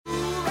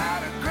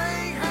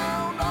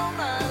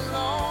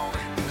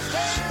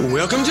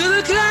Welcome to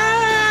the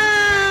climb!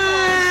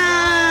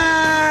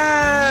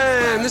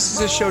 This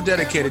is a show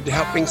dedicated to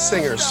helping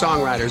singers,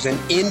 songwriters, and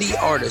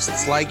indie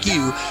artists like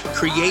you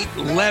create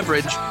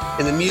leverage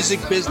in the music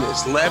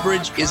business.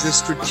 Leverage is a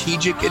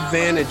strategic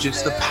advantage.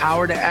 It's the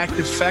power to act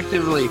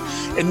effectively.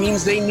 It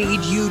means they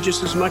need you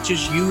just as much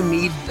as you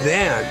need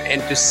them.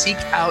 And to seek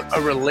out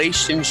a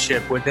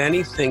relationship with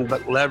anything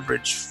but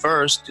leverage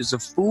first is a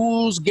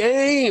fool's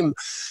game.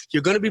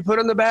 You're going to be put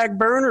on the back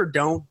burner.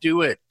 Don't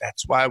do it.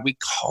 That's why we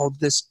called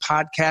this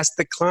podcast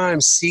The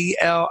Climb,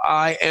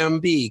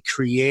 C-L-I-M-B,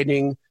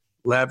 creating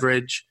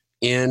leverage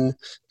in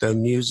the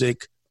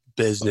music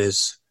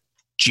business.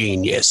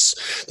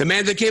 Genius. The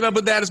man that came up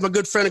with that is my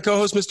good friend and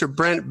co-host, Mr.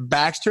 Brent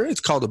Baxter.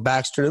 It's called a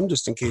Baxternym,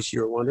 just in case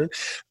you were wondering.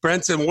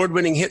 Brent's an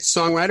award-winning hit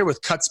songwriter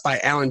with cuts by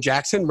Alan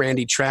Jackson,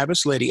 Randy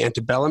Travis, Lady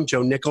Antebellum,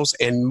 Joe Nichols,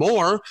 and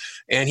more.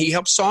 And he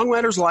helps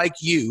songwriters like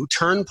you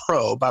turn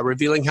pro by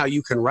revealing how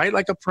you can write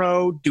like a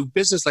pro, do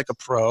business like a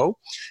pro,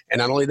 and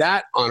not only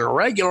that, on a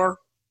regular,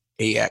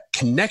 he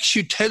connects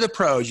you to the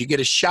pros. You get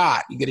a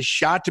shot. You get a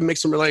shot to make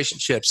some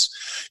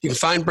relationships. You can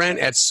find Brent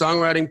at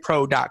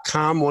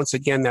songwritingpro.com. Once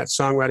again, that's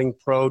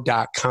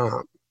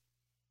songwritingpro.com.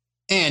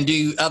 And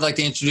I'd like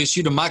to introduce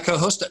you to my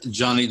co-host,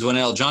 Johnny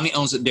Dwinell. Johnny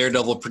owns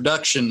Daredevil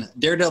Production.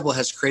 Daredevil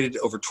has created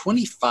over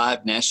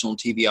 25 national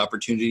TV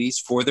opportunities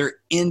for their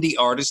indie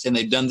artists, and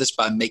they've done this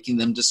by making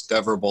them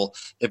discoverable.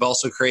 They've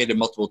also created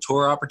multiple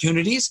tour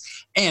opportunities,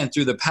 and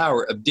through the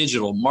power of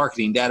digital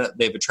marketing data,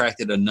 they've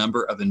attracted a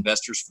number of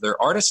investors for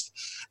their artists.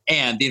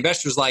 And the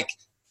investors like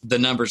the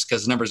numbers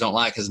because numbers don't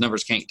lie because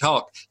numbers can't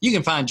talk. You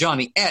can find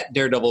Johnny at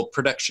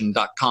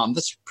daredevilproduction.com.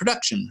 That's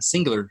production,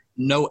 singular,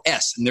 no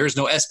S. And there is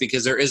no S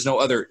because there is no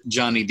other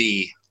Johnny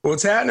D.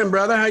 What's happening,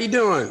 brother? How you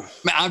doing?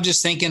 I'm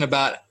just thinking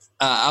about,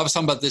 I was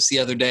talking about this the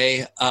other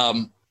day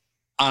on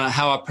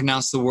how I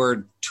pronounce the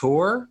word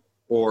tour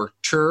or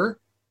tour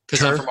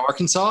because I'm from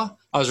Arkansas.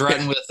 I was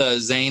riding with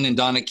Zane and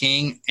Donna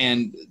King,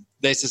 and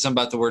they said something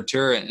about the word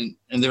tour, and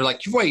they're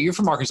like, wait, you're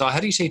from Arkansas.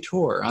 How do you say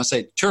tour? I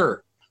say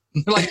tour.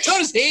 They're like, so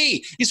does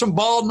he. He's from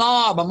Bald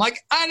Knob. I'm like,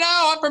 I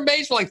know. I'm from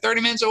Batesville, like 30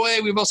 minutes away.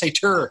 We both say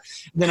tour.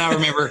 Then I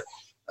remember,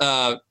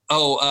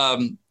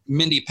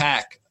 Mindy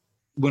Pack,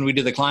 when we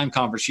did the Climb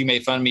conference, she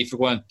made fun of me for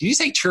going, did you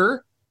say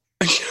tour?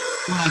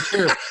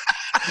 Tour.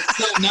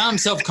 So now I'm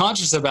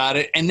self-conscious about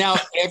it. And now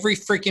every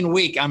freaking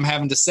week I'm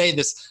having to say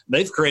this.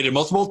 They've created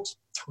multiple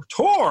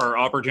tour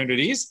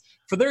opportunities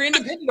for their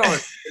independent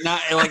art. Not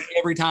like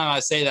every time I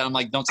say that, I'm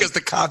like, don't say the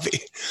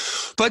coffee.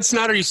 But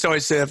Snyder used to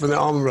always say that from the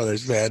Allman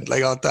Brothers, man.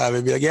 Like all the time.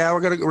 He'd be like, yeah,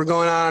 we're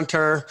going out on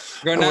tour.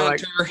 We're going out on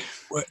tour.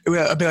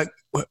 I'd be like,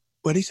 what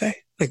did he say?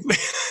 Like,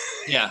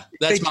 yeah,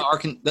 that's my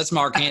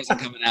Arkansas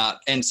coming out.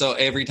 And so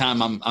every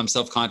time I'm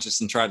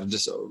self-conscious and try to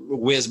just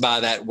whiz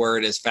by that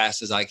word as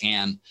fast as I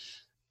can.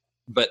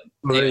 But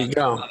there you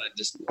go.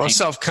 Well,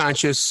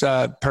 self-conscious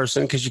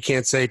person, because you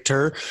can't say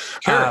tour.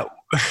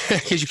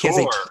 Because you can't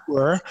say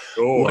tour.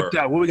 What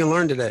are we going to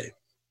learn today?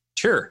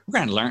 Sure. We're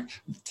going to learn.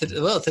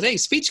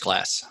 Today's speech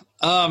class.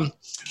 What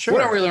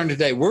are we learning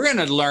today? We're going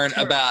to learn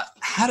about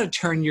how to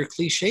turn your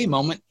cliche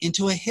moment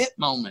into a hit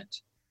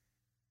moment.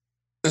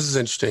 This is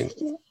interesting.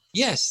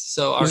 Yes.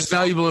 So this is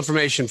valuable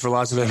information for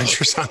lots of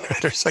amateur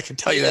songwriters. I can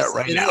tell you that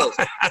right now.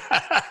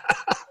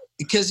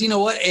 Because you know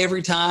what?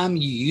 Every time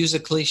you use a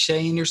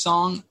cliche in your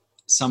song,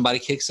 somebody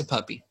kicks a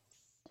puppy.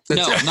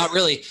 Not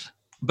really.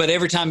 But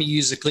every time you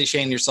use a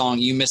cliche in your song,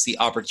 you miss the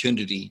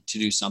opportunity to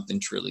do something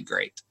truly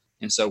great.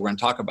 And so we're going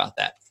to talk about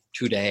that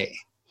today.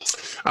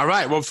 All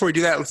right. Well, before we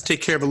do that, let's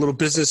take care of a little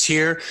business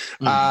here.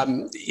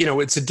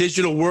 It's a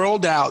digital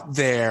world out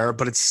there,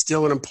 but it's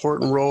still an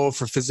important role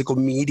for physical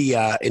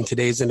media in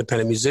today's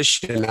independent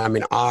musician. I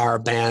mean, our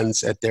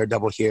bands at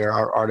Daredevil here,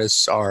 our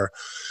artists are,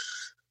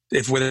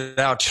 if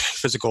without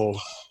physical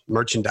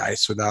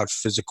merchandise, without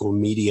physical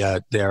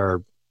media, they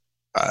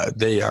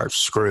are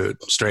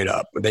screwed straight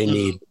up. They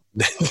need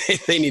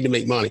they need to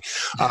make money.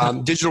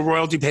 Digital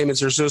royalty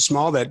payments are so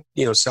small that,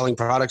 selling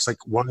products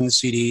like one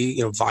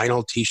CD,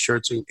 vinyl,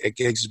 T-shirts, and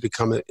gigs has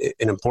become an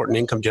important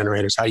income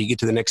generator. It's how you get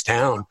to the next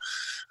town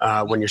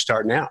when you're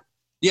starting out.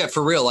 Yeah,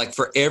 for real. Like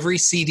for every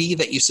CD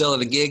that you sell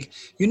at a gig,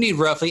 you need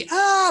roughly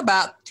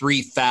about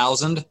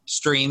 3,000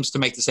 streams to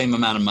make the same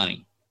amount of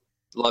money.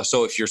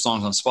 So if your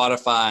song's on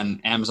Spotify and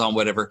Amazon,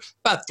 whatever,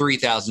 about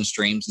 3,000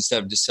 streams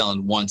instead of just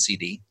selling one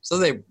CD. So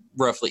they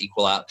roughly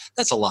equal out.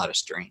 That's a lot of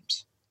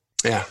streams.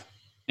 Yeah.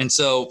 And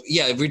so,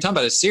 if we're talking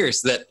about it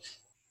serious, that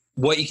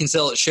what you can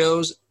sell at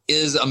shows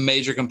is a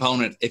major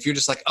component. If you're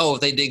just like, oh,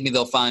 if they dig me,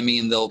 they'll find me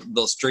and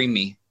they'll stream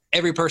me.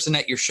 Every person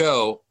at your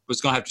show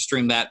was going to have to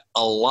stream that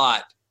a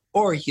lot,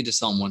 or you could just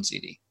sell them one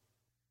CD.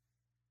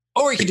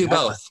 Or you could do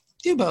both.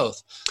 Do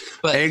both.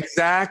 But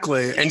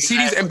exactly. And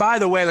CDs, and by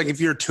the way, like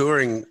if you're a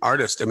touring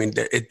artist, I mean,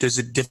 there's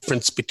a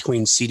difference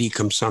between CD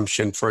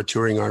consumption for a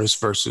touring artist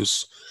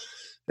versus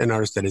an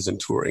artist that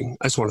isn't touring.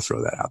 I just want to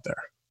throw that out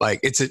there. Like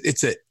it's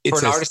for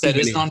an artist that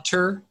isn't on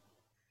tour.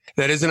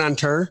 That isn't on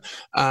tour.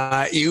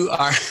 You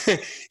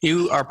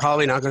are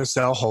probably not going to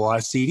sell a whole lot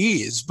of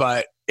CDs.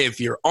 But if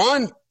you're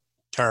on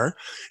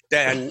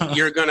then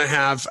you're going to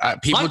have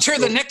people. Launch her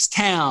the next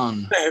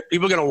town.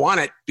 People are going to want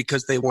it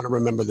because they want to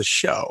remember the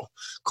show.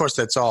 Of course,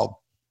 that's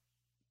all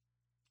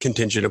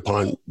contingent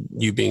upon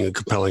you being a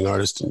compelling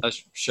artist. A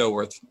show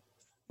worth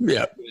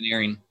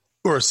hearing.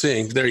 Or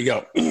seeing. There you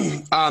go.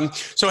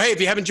 So, hey, if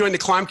you haven't joined the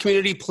Climb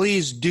community,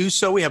 please do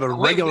so. We have a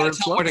regular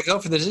inflow. Where to go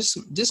for the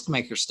disc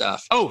maker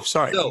stuff. Oh,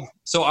 sorry.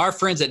 So our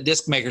friends at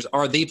Disc Makers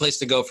are the place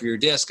to go for your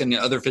disc and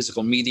other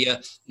physical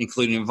media,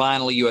 including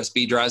vinyl,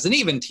 USB drives, and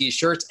even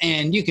T-shirts.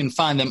 And you can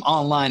find them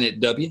online at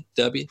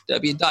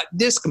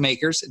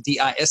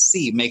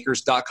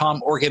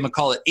www.discmakers.com or give them a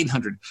call at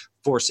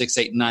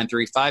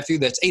 800-468-9353.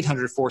 That's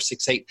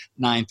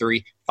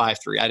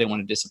 800-468-9353. I didn't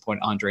want to disappoint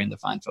Andre and the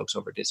fine folks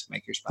over at Disc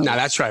Makers. No,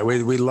 that's right.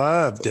 We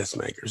love Disc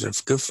Makers. They're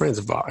good friends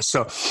of ours.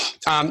 So,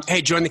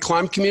 hey, join the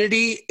Climb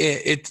community.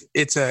 It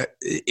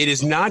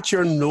is not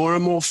your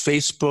normal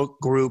Facebook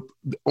group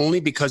only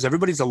because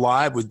everybody's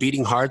alive with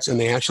beating hearts and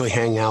they actually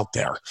hang out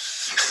there.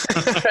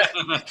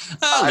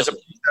 As opposed to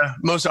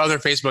most other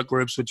Facebook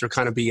groups, which are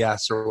kind of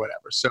BS or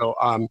whatever. So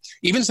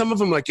even some of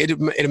them, like it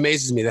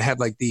amazes me. They have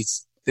like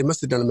these. They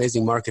must have done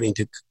amazing marketing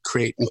to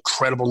create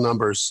incredible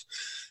numbers,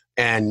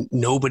 and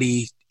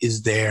nobody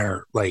is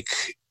there. Like,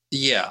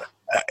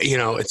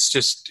 it's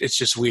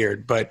just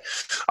weird. But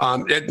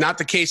not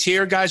the case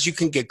here, guys. You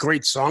can get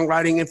great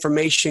songwriting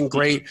information,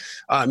 great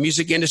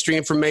music industry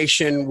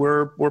information.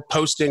 We're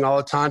posting all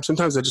the time.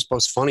 Sometimes I just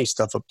post funny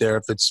stuff up there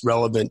if it's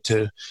relevant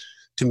to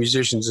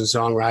musicians and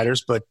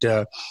songwriters. But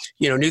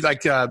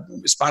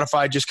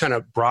Spotify just kind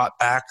of brought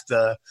back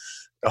the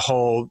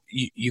whole,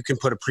 you can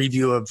put a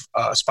preview of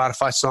a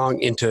Spotify song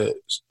into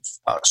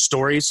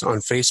stories on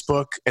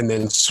Facebook and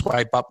then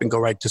swipe up and go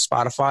right to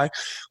Spotify,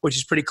 which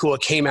is pretty cool. It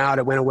came out,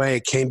 it went away,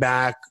 it came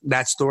back.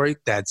 That story,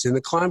 that's in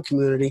the Climb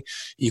community.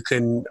 You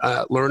can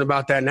learn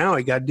about that now. All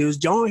you got to do is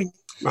join.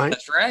 Right.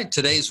 That's right.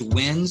 Today's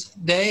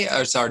Wednesday.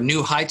 It's our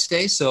New Heights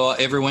Day. So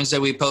every Wednesday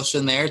we post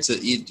in there.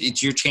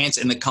 It's your chance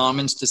in the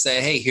comments to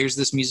say, hey, here's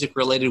this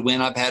music-related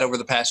win I've had over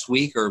the past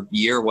week or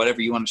year, or whatever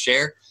you want to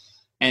share.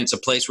 And it's a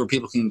place where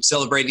people can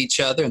celebrate each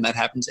other, and that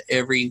happens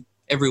every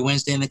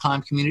Wednesday in the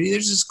Climb community.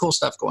 There's just cool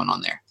stuff going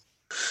on there.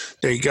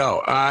 There you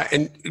go.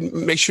 And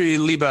make sure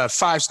you leave a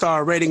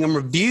 5-star rating and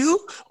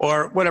review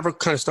or whatever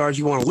kind of stars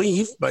you want to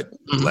leave. But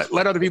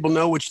let other people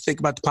know what you think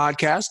about the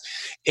podcast.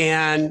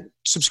 And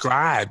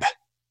subscribe.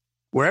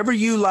 Wherever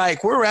you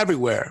like, we're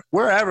everywhere.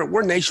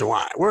 We're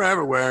nationwide. We're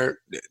everywhere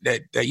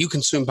that you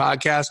consume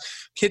podcasts.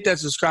 Hit that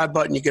subscribe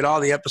button. You get all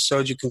the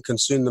episodes. You can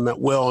consume them at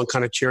will and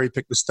kind of cherry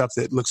pick the stuff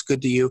that looks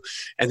good to you.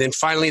 And then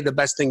finally, the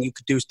best thing you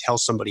could do is tell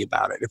somebody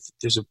about it. If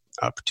there's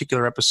a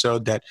particular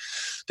episode that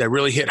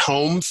really hit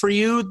home for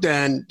you,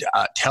 then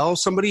tell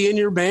somebody in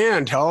your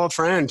band, tell a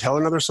friend, tell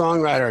another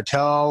songwriter,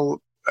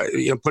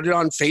 put it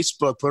on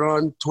Facebook, put it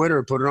on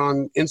Twitter, put it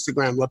on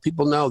Instagram. Let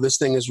people know this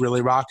thing is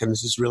really rocking.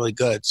 This is really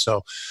good.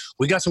 So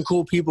we got some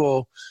cool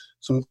people,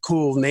 some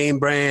cool name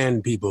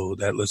brand people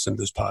that listen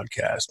to this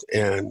podcast,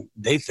 and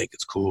they think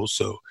it's cool.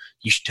 So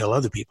you should tell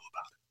other people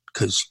about it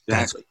because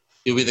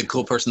you'll be the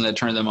cool person that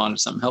turned them on to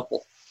something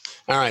helpful.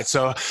 All right.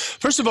 So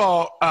first of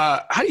all,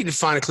 how do you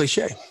define a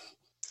cliche?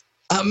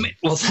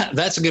 Well,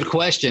 that's a good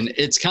question.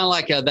 It's kind of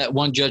like that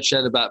one judge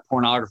said about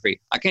pornography.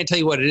 I can't tell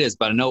you what it is,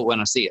 but I know it when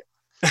I see it.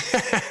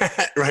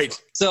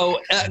 Right. So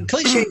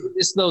cliche is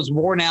just those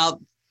worn out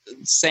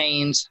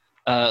sayings,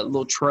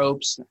 little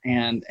tropes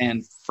and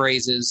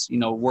phrases,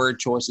 word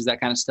choices, that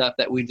kind of stuff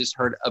that we've just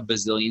heard a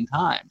bazillion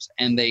times.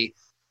 And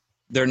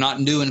they're not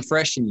new and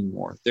fresh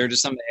anymore. They're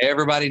just something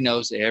everybody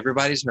knows,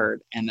 everybody's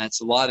heard. And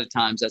that's a lot of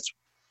times that's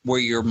where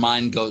your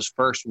mind goes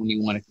first when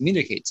you want to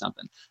communicate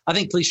something. I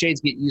think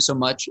cliches get used so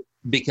much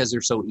because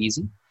they're so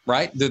easy,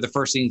 right? They're the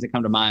first things that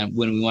come to mind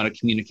when we want to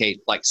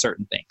communicate like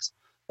certain things.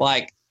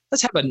 Like,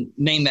 let's have a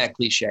name that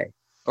cliche,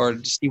 or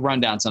just run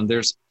down some.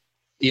 There's,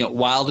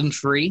 wild and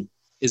free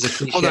is a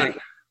cliche. Hold on.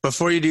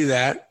 Before you do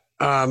that,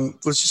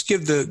 let's just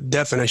give the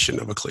definition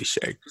of a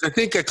cliche. I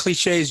think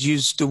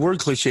the word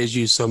cliche is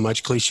used so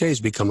much, cliches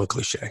become a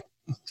cliche.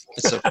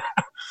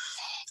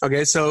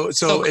 Okay, so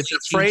it's a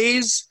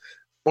phrase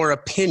or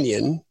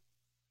opinion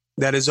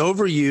that is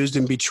overused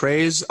and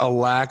betrays a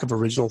lack of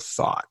original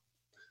thought.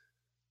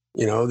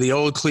 The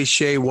old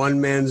cliche,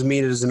 one man's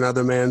meat is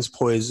another man's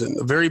poison.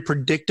 A very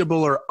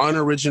predictable or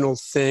unoriginal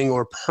thing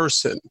or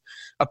person.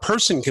 A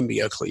person can be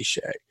a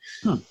cliche.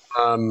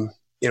 A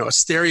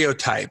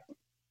stereotype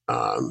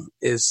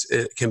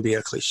can be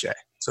a cliche.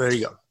 So there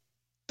you go.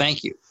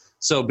 Thank you.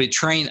 So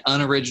betraying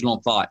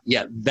unoriginal thought.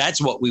 Yeah,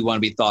 that's what we want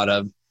to be thought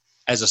of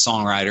as a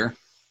songwriter.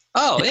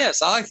 Oh,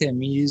 yes, I like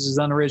him. He uses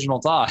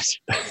unoriginal thought.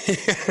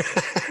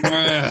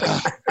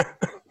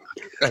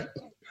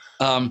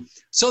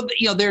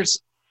 There's...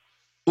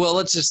 Well,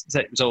 let's just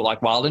say, so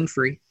like wild and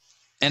free.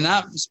 And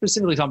I'm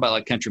specifically talking about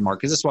like country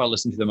mark, because that's what I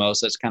listen to the most.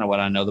 That's kind of what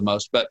I know the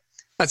most. But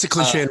that's a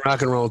cliche in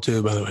rock and roll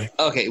too, by the way.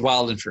 Okay,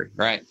 wild and free,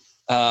 right?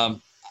 I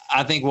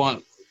think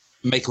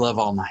make love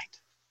all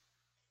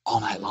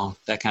night long,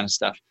 that kind of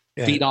stuff.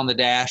 Yeah. Feet on the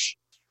dash.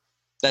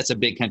 That's a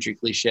big country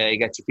cliche.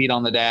 Got your feet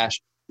on the dash,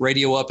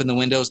 radio up and the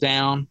windows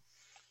down.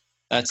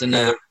 That's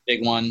another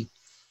big one.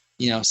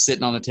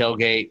 Sitting on the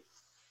tailgate,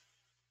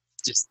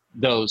 just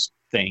those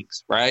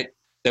things, right?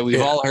 That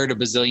we've all heard a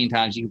bazillion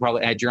times. You can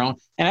probably add your own.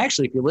 And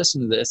actually, if you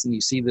listen to this and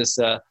you see this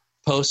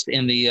post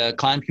in the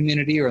Climb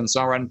community or in the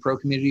Songwriting Pro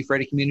community,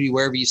 Freddie community,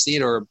 wherever you see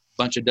it, or a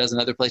bunch of dozen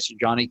other places,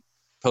 Johnny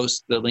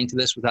posts the link to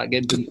this without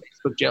getting to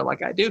Facebook jail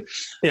like I do.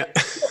 Yeah.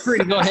 Feel free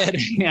to go ahead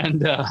and...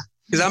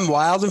 Because I'm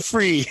wild and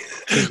free.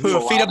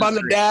 With feet up on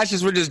the dash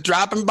as we're just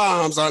dropping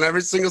bombs on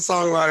every single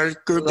songwriter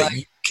group that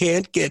you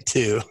can't get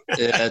to.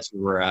 That's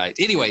right.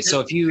 Anyway, so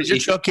if you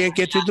truck can't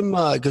get through the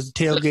mud because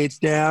the tailgate's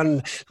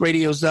down,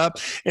 radio's up,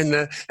 and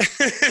the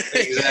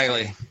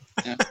exactly.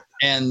 Yeah.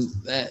 And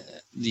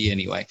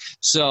anyway,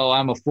 so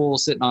I'm a fool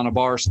sitting on a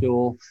bar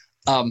stool.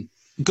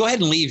 Go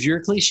ahead and leave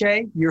your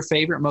cliche, your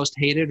favorite, most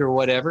hated, or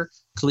whatever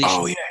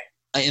cliche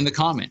in the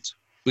comments.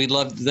 We'd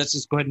love. Let's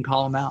just go ahead and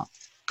call them out.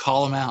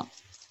 Call them out.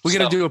 We're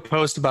going to do a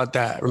post about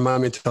that.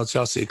 Remind me to tell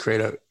Chelsea to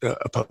create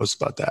a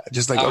post about that.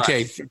 Just like,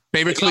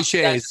 favorite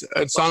cliches,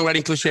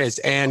 songwriting cliches,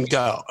 and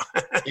go.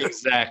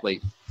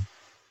 Exactly.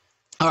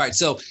 All right.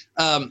 So,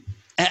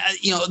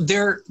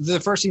 they're the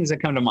first things that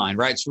come to mind,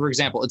 right? So, for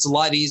example, it's a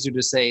lot easier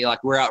to say,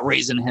 like, we're out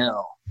raising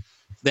hell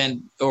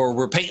or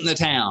we're painting the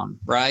town,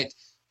 right?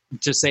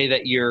 To say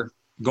that you're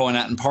going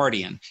out and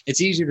partying.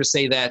 It's easier to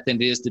say that than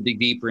it is to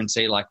dig deeper and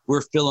say, like,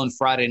 we're filling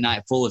Friday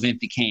night full of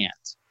empty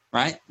cans.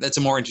 Right? That's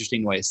a more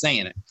interesting way of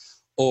saying it.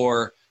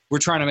 Or we're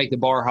trying to make the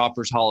Bar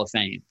Hoppers Hall of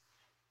Fame.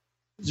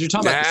 You're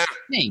talking about the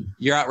same thing.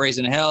 You're out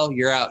raising hell.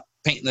 You're out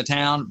painting the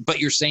town, but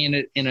you're saying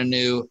it in a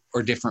new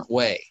or different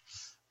way.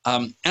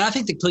 And I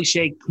think the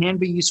cliche can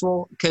be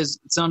useful because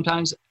it's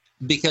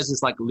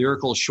like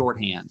lyrical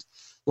shorthand.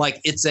 Like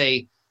it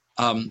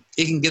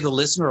can give the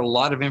listener a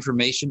lot of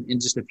information in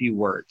just a few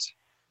words,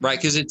 right?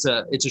 Because it's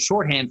a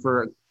shorthand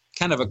for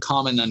kind of a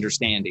common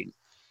understanding.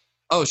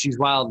 Oh, she's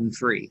wild and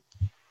free.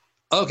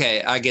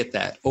 Okay, I get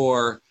that.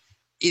 Or,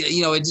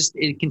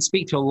 it can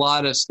speak to a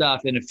lot of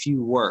stuff in a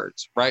few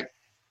words, right?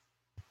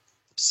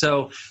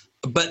 So,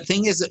 but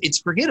thing is, it's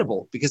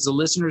forgettable because the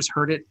listeners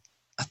heard it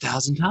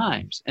 1,000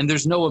 times and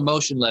there's no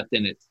emotion left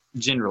in it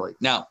generally.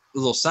 Now, a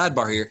little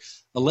sidebar here,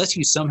 unless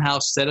you somehow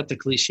set up the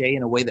cliche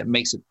in a way that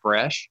makes it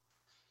fresh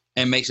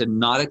and makes it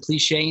not a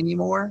cliche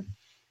anymore,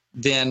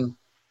 then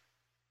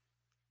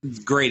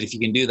great if you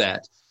can do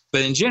that.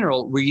 But in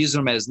general, we're using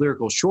them as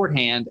lyrical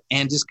shorthand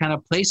and just kind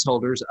of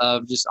placeholders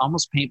of just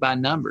almost paint by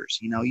numbers.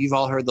 You've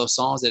all heard those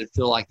songs that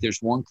feel like there's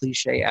one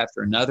cliche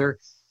after another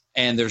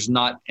and there's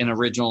not an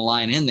original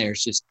line in there.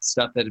 It's just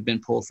stuff that had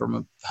been pulled from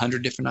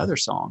 100 different other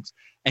songs.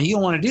 And you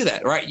don't want to do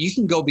that, right? You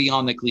can go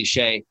beyond the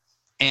cliche.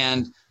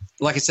 And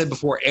like I said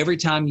before, every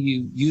time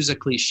you use a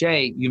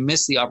cliche, you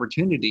miss the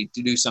opportunity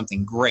to do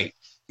something great.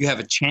 You have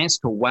a chance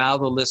to wow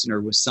the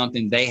listener with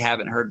something they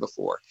haven't heard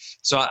before.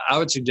 So I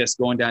would suggest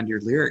going down to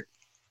your lyric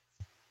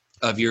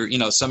of your,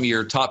 some of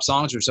your top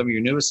songs or some of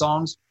your newest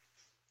songs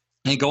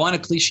and go on a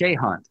cliche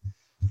hunt.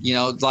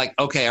 Like,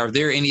 okay, are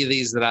there any of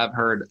these that I've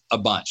heard a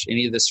bunch?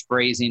 Any of this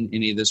phrasing,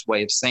 any of this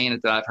way of saying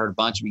it that I've heard a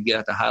bunch of? You get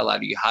out the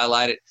highlighter, you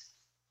highlight it.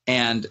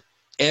 And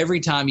every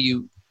time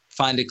you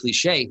find a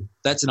cliche,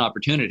 that's an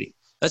opportunity.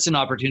 That's an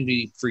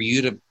opportunity for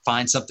you to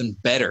find something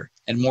better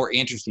and more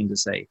interesting to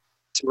say,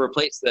 to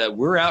replace the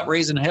we're out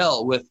raising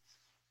hell with,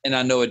 and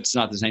I know it's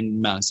not the same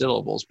amount of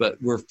syllables, but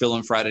we're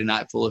filling Friday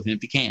night full of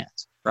empty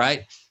cans,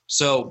 right?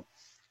 So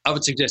I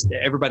would suggest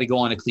that everybody go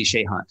on a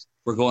cliche hunt.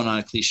 We're going on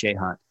a cliche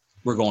hunt.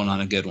 We're going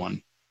on a good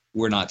one.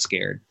 We're not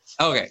scared.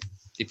 Okay.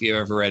 If you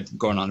ever read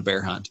Going on a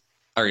Bear Hunt.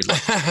 I read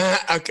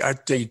I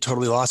think you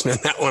totally lost me on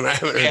that one. I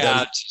haven't read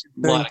that.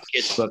 A lot of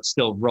kids' books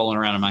still rolling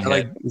around in my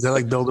head. Is that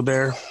like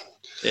Build-A-Bear?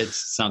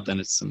 It's something.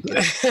 It's something.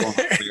 Going on a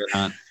bear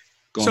hunt.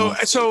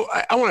 So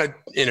I want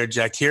to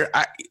interject here.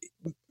 I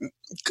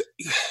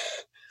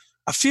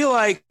feel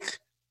like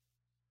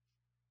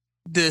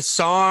the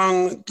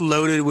song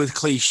loaded with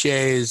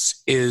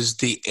cliches is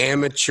the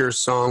amateur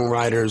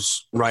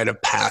songwriter's rite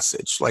of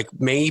passage. Like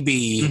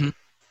maybe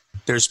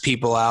there's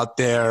people out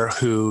there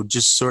who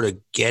just sort of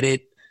get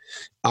it.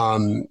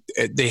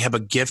 They have a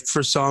gift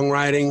for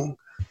songwriting.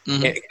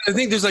 I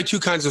think there's like two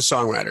kinds of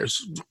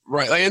songwriters,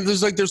 right? And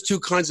there's two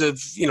kinds of,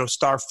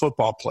 star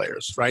football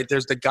players, right?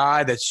 There's the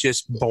guy that's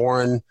just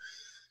born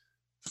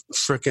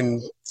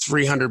freaking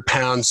 300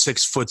 pounds,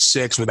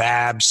 6'6" with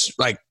abs.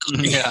 Like,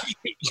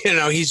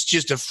 he's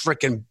just a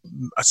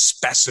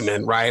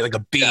specimen, right? Like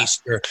a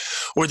beast. Yeah.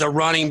 Or the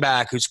running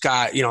back who's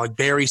got, like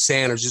Barry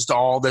Sanders, just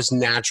all this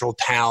natural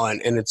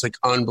talent. And it's like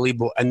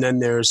unbelievable. And then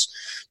there's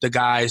the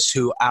guys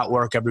who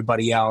outwork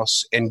everybody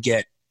else and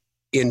get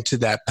into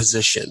that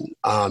position.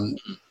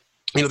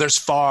 There's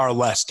far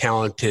less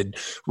talented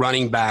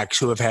running backs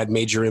who have had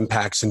major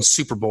impacts in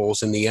Super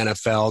Bowls in the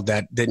NFL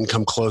that didn't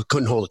come close,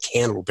 couldn't hold a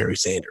candle to Barry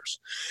Sanders.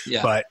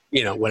 Yeah. But,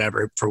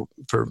 whatever,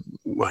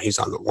 he's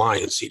on the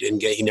Lions.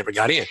 He never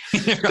got in.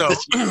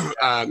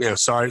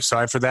 So,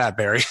 sorry for that,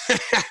 Barry.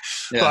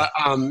 Yeah.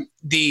 But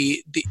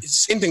the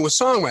same thing with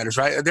songwriters,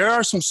 right? There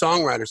are some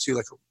songwriters too,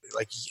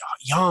 like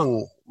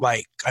young,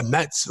 like I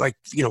met,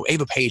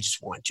 Ava Page is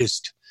one,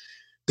 just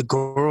the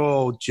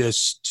girl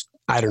just,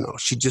 I don't know.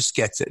 She just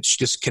gets it. She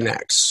just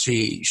connects.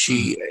 She,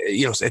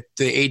 you know, at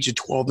the age of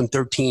 12 and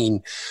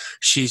 13,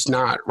 she's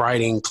not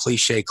writing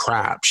cliche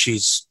crap.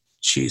 She's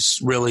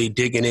really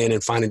digging in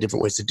and finding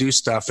different ways to do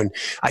stuff. And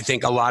I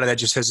think a lot of that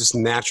just has this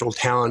natural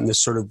talent and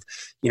this sort of,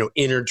 you know,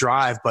 inner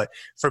drive. But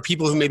for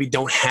people who maybe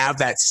don't have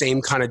that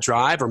same kind of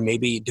drive, or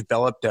maybe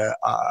developed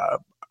a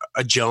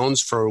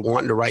Jones for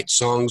wanting to write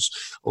songs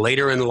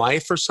later in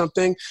life or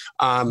something,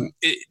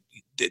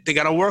 they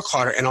got to work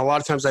harder. And a lot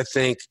of times I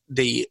think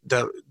the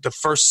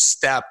first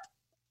step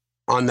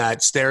on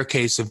that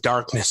staircase of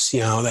darkness, you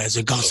know, as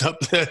it goes up,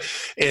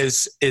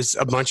 is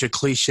a bunch of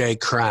cliche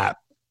crap,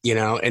 you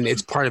know, and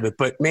it's part of it.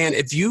 But man,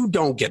 if you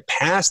don't get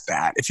past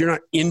that, if you're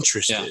not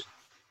interested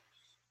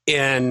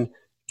in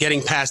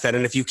getting past that,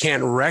 and if you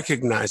can't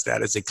recognize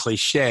that as a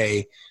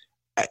cliche,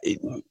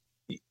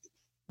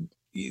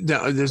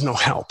 there's no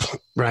help,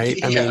 right?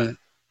 I mean,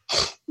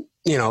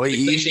 you know,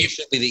 cliche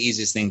should be the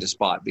easiest thing to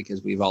spot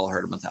because we've all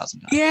heard them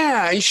 1,000 times.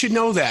 Yeah, you should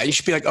know that. You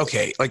should be like,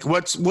 okay, like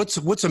what's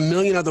a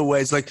million other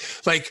ways? Like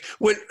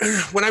when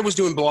I was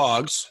doing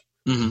blogs,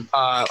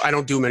 I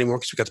don't do them anymore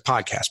because we got the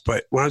podcast.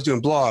 But when I was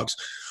doing blogs,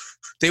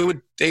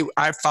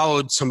 I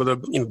followed some of the,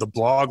 you know, the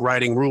blog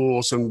writing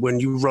rules. And when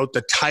you wrote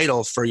the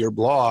title for your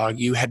blog,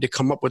 you had to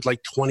come up with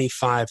like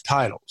 25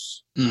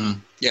 titles.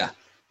 Yeah,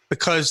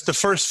 because the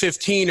first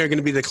 15 are going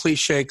to be the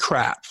cliche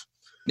crap.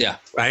 Yeah.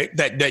 Right.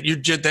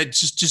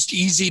 That's just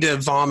easy to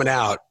vomit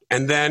out.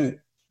 And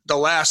then the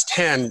last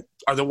 10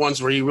 are the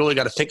ones where you really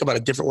got to think about a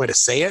different way to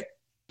say it.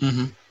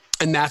 And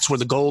that's where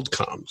the gold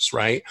comes.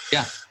 Right.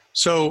 Yeah.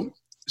 So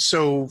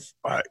you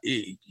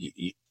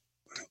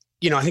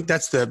know, I think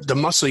that's the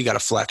muscle you got to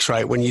flex,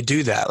 right? When you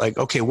do that, like,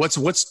 okay, what's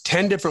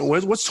 25 different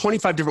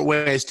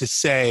ways to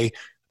say,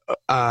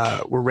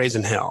 we're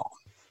raising hell.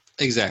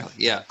 Exactly.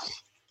 Yeah.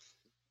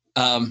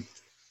 Being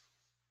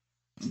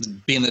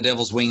the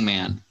devil's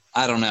wingman.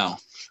 I don't know,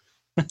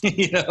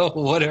 you know,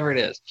 whatever it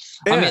is.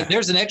 Yeah. I mean,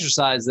 there's an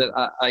exercise that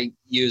I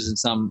use in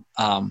some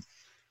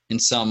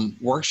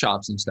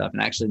workshops and stuff.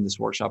 And actually in this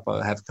workshop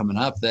I have coming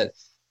up, that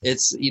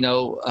it's, you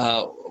know,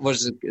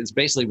 it's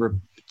basically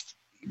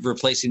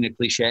replacing a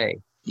cliche,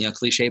 you know,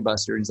 cliche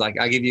buster. And it's like,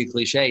 I give you a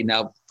cliche.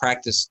 Now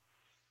practice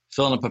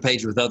filling up a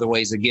page with other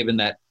ways of giving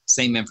that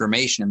same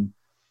information,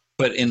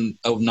 but in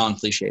a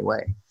non-cliche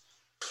way.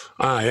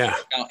 Yeah.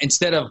 You know,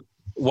 instead of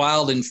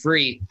wild and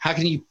free, how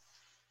can you,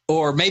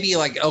 or maybe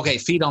like, okay,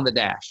 feet on the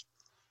dash.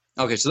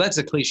 Okay, so that's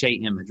a cliche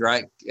image,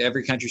 right?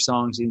 Every country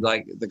song seems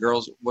like the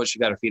girl's, she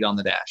got her feet on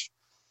the dash.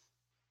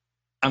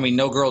 I mean,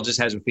 no girl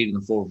just has her feet in the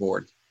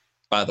floorboard,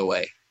 by the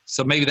way.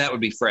 So maybe that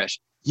would be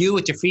fresh. You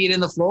with your feet in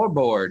the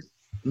floorboard.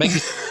 Make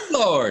it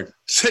Lord.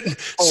 Sitting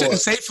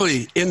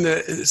safely in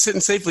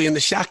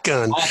the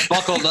shotgun. All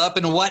buckled up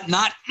and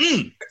whatnot.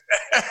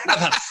 Love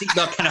how the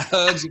seatbelt kind of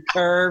hugs and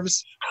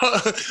curves.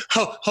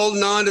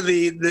 Holding on to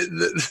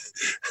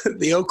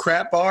the oh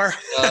crap bar.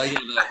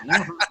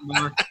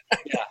 Yeah.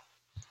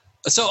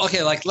 So,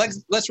 okay, like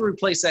let's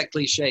replace that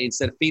cliche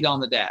instead of feet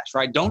on the dash,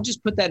 right? Don't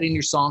just put that in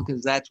your song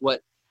because that's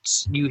what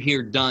you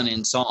hear done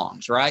in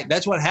songs, right?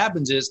 That's what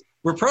happens is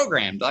we're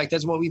programmed. Like,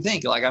 that's what we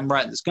think. Like, I'm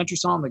writing this country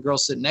song. The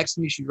girl's sitting next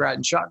to me. She's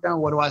riding shotgun.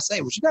 What do I say?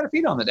 Well, she got her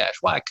feet on the dash.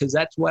 Why? Because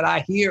that's what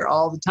I hear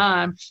all the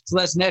time. So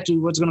that's naturally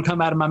what's going to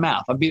come out of my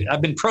mouth. I've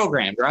been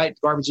programmed, right?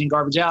 Garbage in,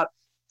 garbage out.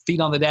 Feet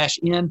on the dash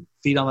in,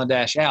 feet on the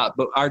dash out.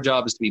 But our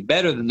job is to be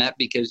better than that,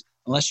 because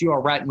unless you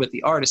are writing with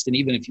the artist, and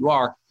even if you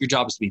are, your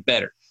job is to be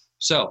better.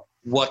 So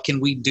what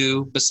can we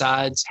do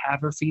besides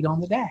have her feet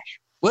on the dash?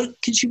 What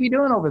could she be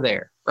doing over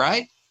there,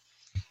 right?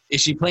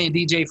 Is she playing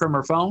DJ from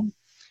her phone?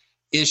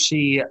 Is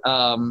she,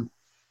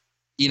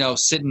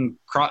 sitting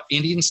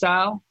Indian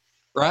style,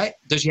 right?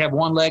 Does she have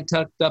one leg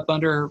tucked up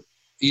under,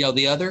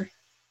 the other?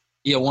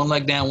 One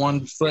leg down,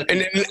 one foot.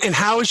 And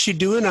how is she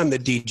doing on the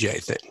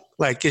DJ thing?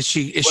 Like, is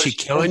she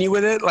killing you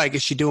with it? Like,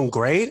 is she doing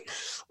great,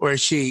 or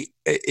is she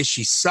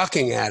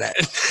sucking at it?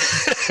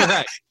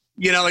 Right.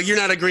 Like, you're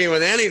not agreeing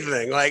with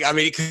anything. Like, I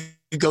mean, it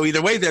could go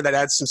either way there. That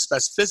adds some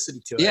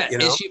specificity to it. Yeah.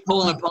 Is she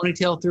pulling a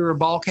ponytail through her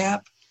ball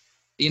cap?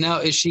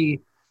 Is she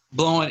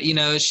blowing,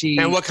 is she...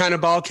 And what kind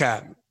of ball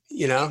cap,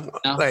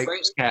 like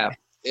Braves cap.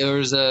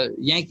 There's a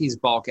Yankees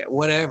ball cap,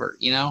 whatever,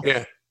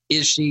 Yeah.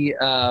 Is she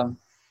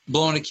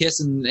blowing a kiss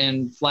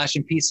and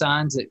flashing peace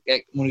signs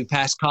when we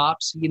pass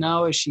cops,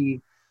 Is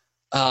she...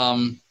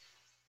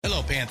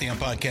 Hello, Pantheon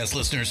Podcast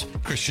listeners.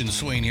 Christian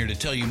Swain here to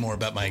tell you more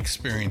about my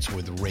experience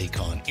with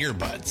Raycon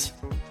earbuds.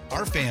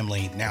 Our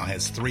family now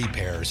has 3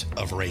 pairs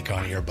of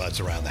Raycon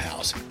earbuds around the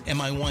house, and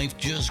my wife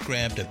just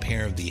grabbed a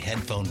pair of the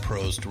Headphone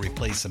Pros to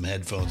replace some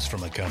headphones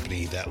from a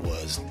company that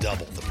was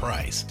double the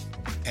price.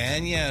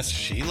 And yes,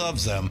 she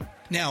loves them.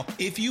 Now,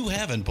 if you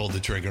haven't pulled the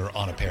trigger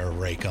on a pair of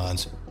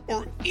Raycons,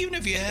 or even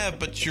if you have,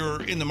 but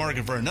you're in the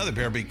market for another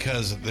pair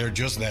because they're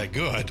just that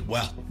good,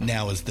 well,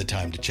 now is the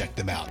time to check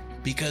them out,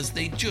 because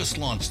they just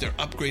launched their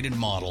upgraded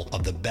model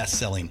of the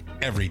best-selling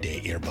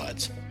everyday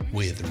earbuds.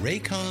 With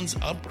Raycon's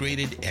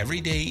upgraded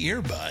everyday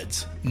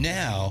earbuds,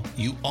 now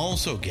you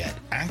also get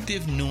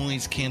active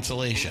noise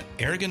cancellation,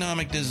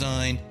 ergonomic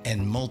design,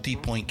 and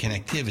multi-point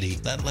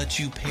connectivity that lets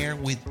you pair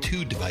with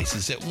 2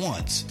 devices at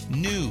once.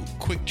 New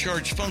quick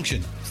charge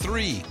function,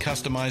 3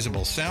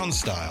 customizable sound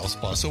styles,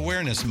 plus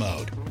awareness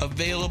mode.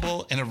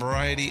 Available in a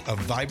variety of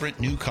vibrant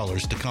new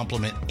colors to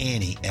complement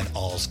any and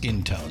all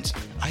skin tones.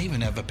 I even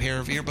have a pair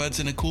of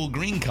earbuds in a cool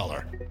green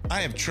color.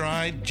 I have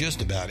tried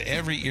just about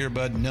every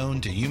earbud known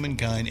to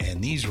humankind,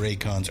 and these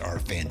Raycons are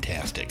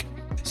fantastic.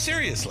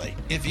 Seriously,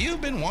 if you've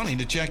been wanting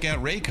to check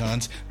out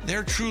Raycons,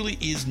 there truly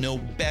is no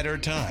better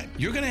time.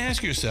 You're going to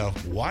ask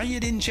yourself why you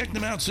didn't check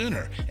them out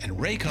sooner, and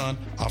Raycon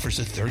offers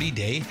a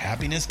 30-day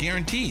happiness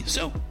guarantee.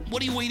 So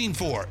what are you waiting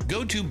for?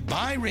 Go to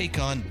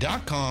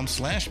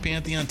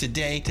buyraycon.com/Pantheon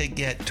today to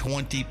get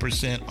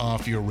 20%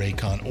 off your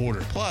Raycon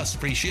order, plus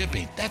free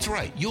shipping. That's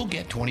right, you'll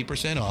get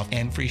 20% off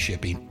and free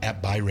shipping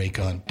at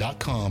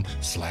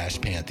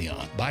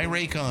buyraycon.com/Pantheon.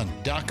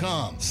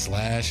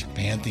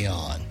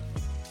 buyraycon.com/Pantheon.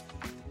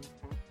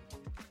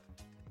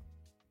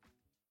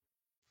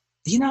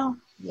 You know,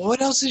 what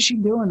else is she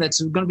doing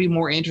that's going to be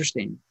more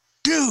interesting?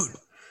 Dude,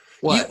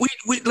 what?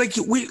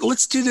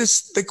 Let's do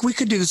this. Like, we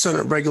could do this on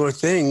a regular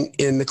thing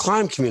in the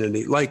climb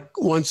community, like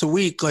once a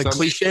week, like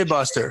Cliche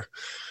Buster.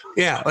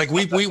 Yeah, like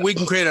we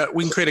can create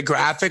a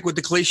graphic with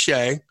the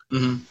Cliche,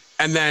 and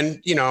then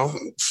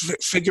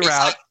figure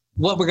out like,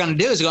 what we're going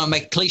to do is we're going to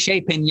make a Cliche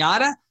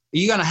pinata.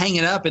 You're going to hang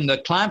it up in the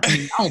climb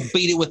community. I'm going to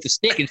beat it with the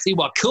stick and see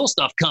what cool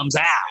stuff comes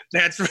out.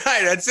 That's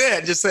right. That's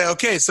it. Just say,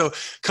 okay, so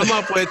come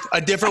up with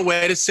a different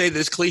way to say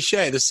this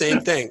Cliche, the same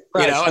thing,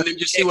 right. And then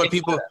just see what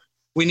people.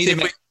 We need to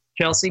make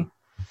Chelsea.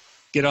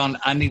 Get on.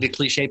 I need a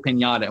Cliche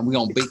pinata, and we're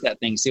gonna beat that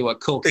thing. See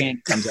what cool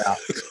candy comes out.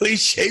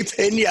 Cliche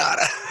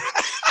pinata.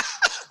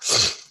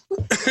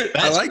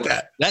 I like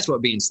that. That's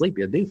what being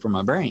sleepy will do for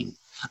my brain.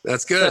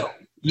 That's good. So,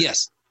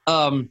 yes.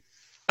 All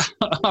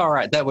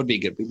right, that would be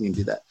good. We can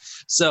do that.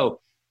 So.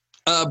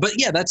 But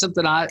yeah, that's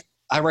something I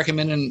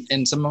recommend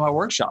in some of my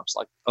workshops.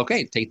 Like,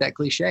 okay, take that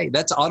Cliche.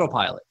 That's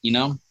autopilot,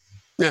 Yeah.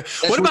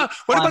 That's what about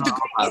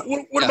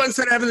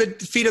instead of having the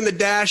feet on the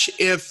dash?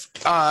 If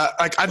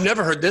like, I've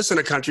never heard this in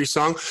a country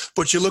song,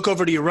 but you look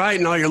over to your right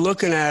and all you're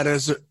looking at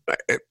is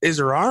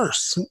her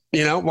arse.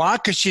 Why?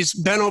 Because she's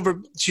bent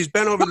over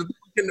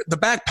the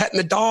back, petting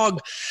the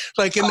dog,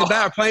 like in the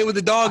back, playing with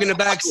the dog in the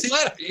back seat.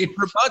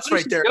 Her butt's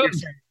right there.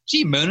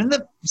 She mooning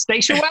the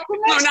station wagon?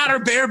 No, not her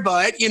bare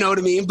butt, you know what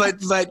I mean?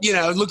 But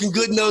looking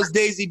good in those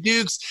Daisy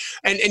Dukes.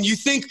 And you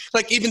think,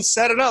 like, even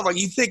set it up, like,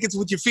 you think it's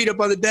with your feet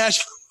up on the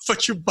dash,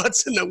 but your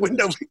butt's in the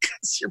window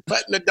because you're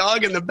petting the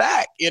dog in the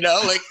back,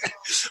 like,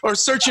 or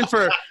searching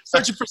for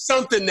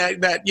something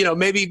that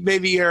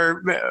maybe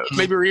your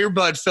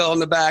earbud fell in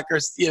the back, or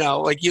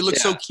like, you look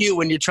so cute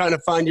when you're trying to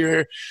find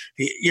your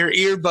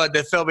earbud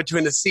that fell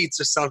between the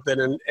seats or something,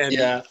 and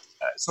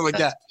something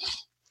like that.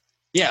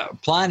 Yeah,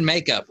 applying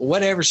makeup,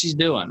 whatever she's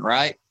doing,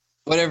 right?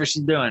 Whatever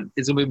she's doing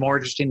is going to be more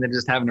interesting than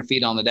just having her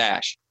feet on the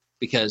dash,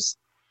 because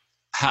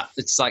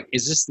it's like,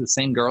 is this the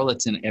same girl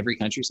that's in every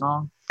country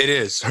song? It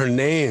is. Her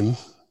name.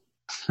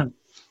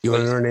 You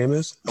want to know her name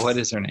is? What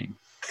is her name?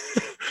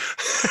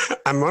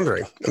 I'm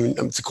wondering. I mean,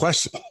 it's a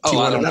question.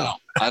 I don't know.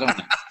 I don't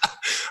know.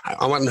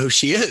 I want to know who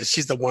she is.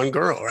 She's the one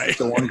girl, right?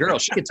 The one girl.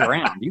 She gets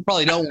around. You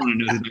probably don't want to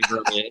know who the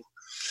girl is.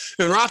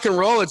 In rock and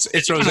roll, it's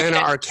Rosanna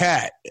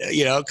Arquette,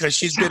 because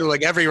she's been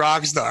like every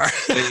rock star.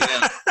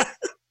 Yeah.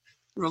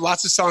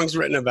 Lots of songs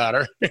written about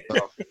her.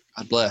 Oh,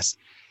 God bless.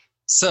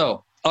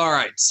 So, all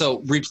right.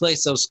 So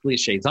replace those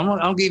cliches.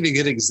 I'll give you a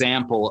good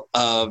example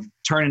of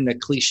turning a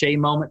cliche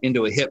moment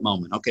into a hit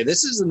moment. Okay,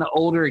 this is an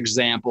older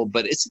example,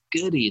 but it's a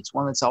goodie. It's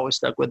one that's always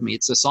stuck with me.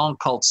 It's a song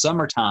called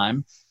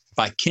Summertime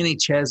by Kenny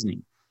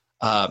Chesney.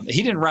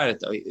 He didn't write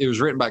it, though. It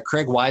was written by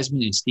Craig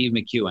Wiseman and Steve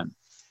McEwen.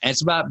 And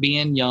it's about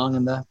being young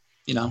in the,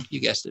 you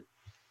guessed it,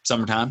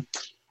 summertime.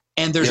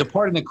 And there's a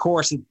part in the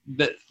chorus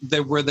that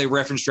where they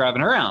reference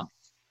driving around.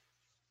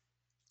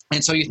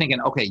 And so you're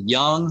thinking, okay,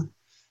 young,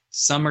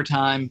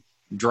 summertime,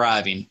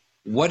 driving.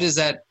 What is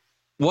that?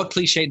 What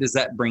cliche does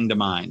that bring to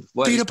mind?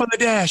 Feet up on the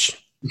dash.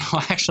 No,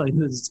 actually,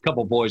 there's a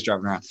couple of boys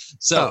driving around.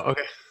 So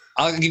okay.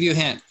 I'll give you a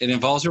hint. It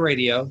involves a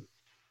radio.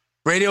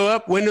 Radio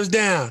up, windows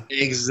down.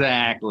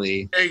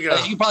 Exactly. There you go.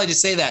 You can probably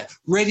just say that.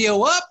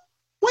 Radio up,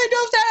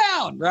 windows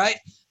down, right?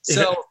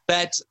 So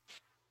that's,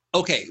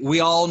 okay,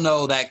 we all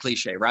know that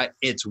cliche, right?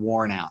 It's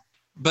worn out.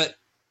 But,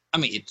 I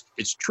mean,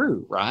 it's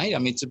true, right? I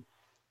mean,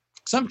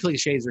 some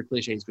cliches are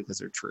cliches because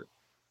they're true.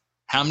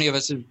 How many of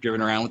us have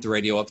driven around with the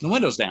radio up and the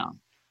windows down?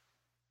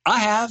 I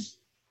have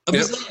a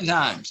bazillion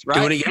times, right?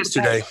 Doing it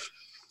yesterday.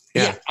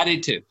 Yeah, I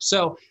did too.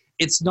 So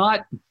it's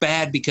not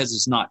bad because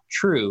it's not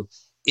true.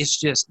 It's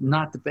just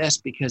not the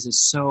best because it's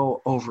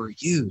so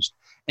overused.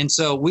 And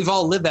so we've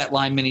all lived that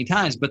line many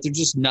times, but there's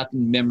just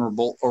nothing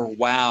memorable or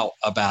wow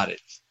about it.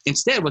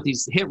 Instead, what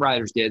these hit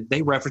writers did,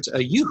 they reference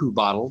a Yoo-hoo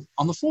bottle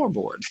on the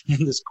floorboard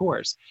in this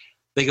chorus.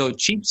 They go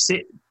cheap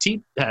shades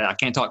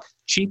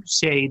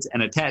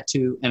and a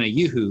tattoo and a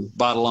Yoo-hoo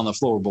bottle on the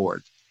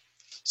floorboard.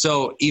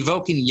 So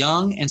evoking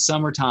young and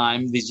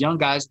summertime, these young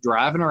guys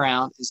driving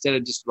around instead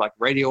of just like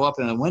radio up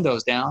and the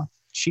windows down,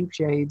 cheap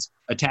shades,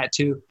 a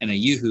tattoo, and a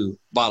Yoo-hoo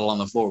bottle on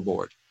the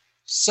floorboard.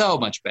 So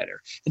much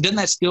better. And doesn't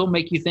that still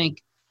make you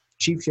think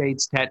cheap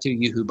shades, tattoo,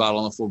 Yoo-hoo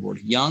bottle on the floorboard?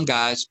 Young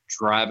guys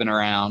driving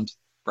around,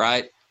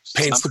 right?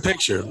 Paints the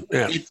picture.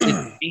 Yeah. It's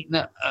painting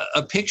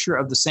a picture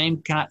of the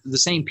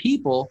same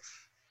people,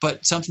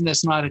 but something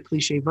that's not a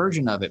cliche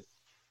version of it.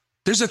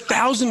 There's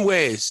 1,000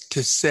 ways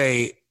to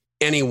say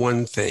any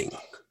one thing.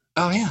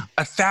 Oh, yeah.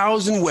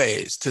 1,000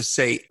 ways to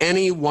say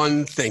any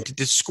one thing, to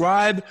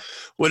describe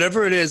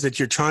whatever it is that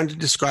you're trying to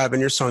describe in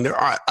your song. There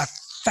are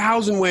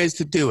 1,000 ways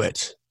to do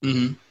it.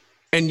 Mm-hmm.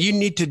 And you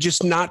need to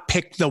just not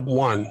pick the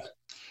one.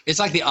 It's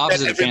like the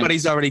opposite that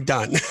everybody's already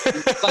done.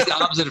 It's like the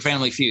opposite of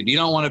Family Feud. You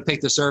don't want to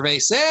pick the survey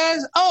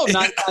says,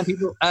 99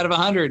 people out of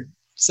 100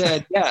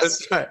 said yes.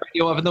 That's right.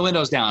 Radio up and the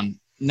windows down.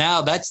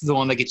 Now that's the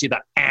one that gets you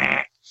the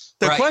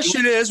The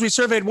question is, we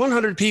surveyed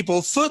 100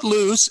 people,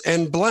 Footloose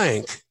and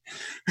blank.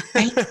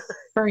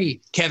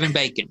 Free Kevin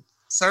Bacon.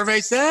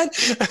 Survey said?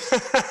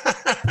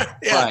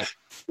 Yeah. Right.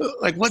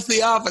 Like, what's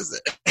the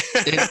opposite?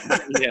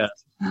 Yeah.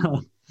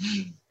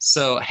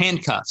 So,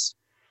 handcuffs.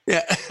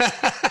 Yeah.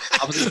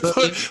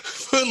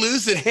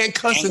 Footloose and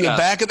handcuffs in the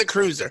back of the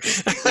cruiser.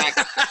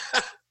 Exactly.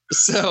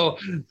 So,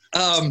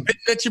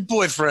 that's your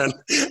boyfriend.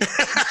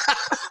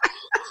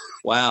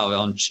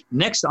 Wow.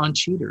 Next on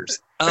cheaters.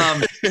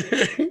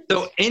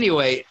 So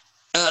anyway,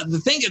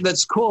 the thing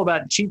that's cool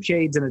about cheap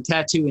shades and a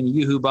tattoo and a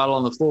Yoo-hoo bottle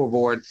on the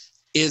floorboard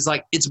is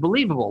like, it's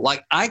believable.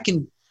 Like I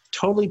can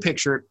totally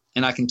picture it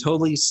and I can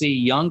totally see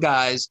young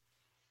guys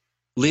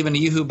leaving a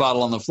Yoo-hoo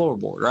bottle on the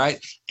floorboard.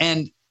 Right.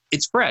 And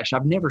it's fresh.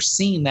 I've never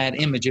seen that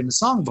image in a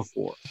song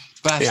before,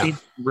 but I've seen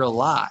it in real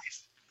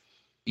life,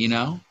 you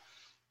know,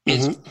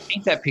 it's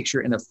paint that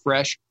picture in a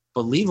fresh,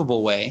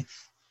 believable way.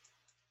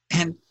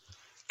 And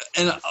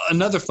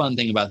another fun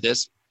thing about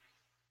this,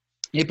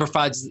 it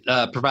provides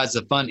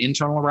a fun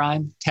internal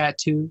rhyme,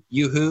 tattoo,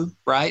 Yoo-hoo,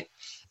 right?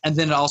 And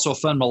then also a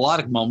fun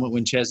melodic moment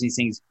when Chesney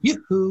sings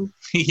Yoo-hoo,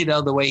 you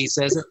know, the way he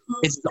says it.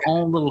 It's the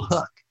own little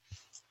hook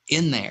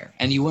in there.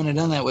 And you wouldn't have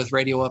done that with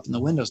Radio Up and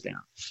the Windows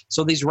Down.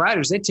 So these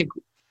writers, they took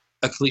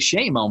a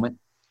cliche moment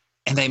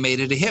and they made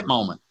it a hit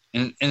moment.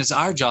 And it's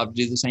our job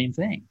to do the same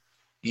thing,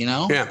 you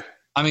know? Yeah.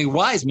 I mean,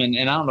 Wiseman,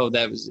 and I don't know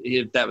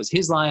if that was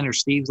his line or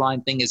Steve's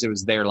line. Thing is, it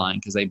was their line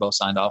because they both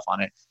signed off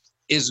on it.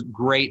 Is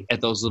great at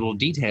those little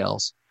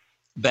details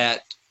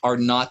that are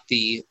not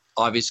the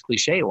obvious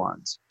cliche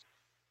ones.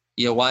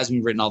 You know,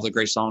 Wiseman written all the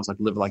great songs like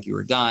 "Live Like You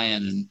Were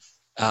Dying"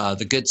 and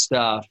 "The Good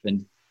Stuff"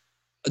 and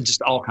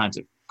just all kinds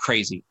of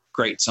crazy,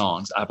 great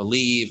songs. I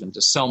Believe, and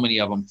just so many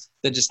of them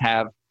that just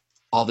have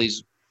all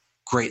these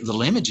great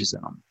little images in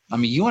them. I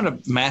mean, you want a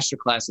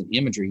masterclass in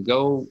imagery?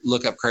 Go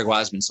look up Craig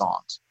Wiseman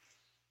songs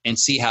and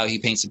see how he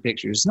paints the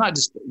pictures. It's not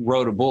just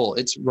rode a bull.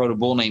 It's rode a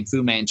bull named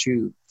Fu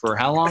Manchu for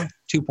how long?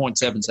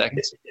 2.7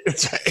 seconds.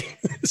 That's right.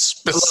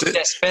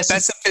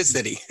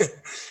 Specificity.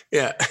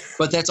 Yeah.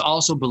 But that's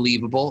also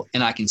believable,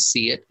 and I can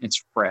see it.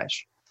 It's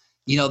fresh.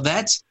 You know,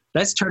 that's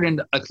turned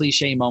into a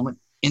cliche moment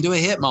into a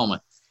hit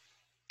moment.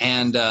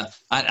 And I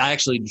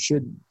actually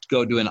should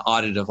go do an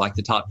audit of like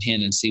the top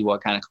 10 and see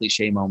what kind of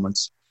cliche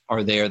moments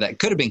are there that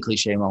could have been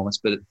cliche moments,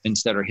 but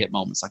instead are hit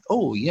moments. Like,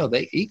 oh, you know,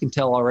 you can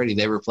tell already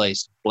they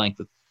replaced blank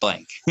with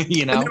blank,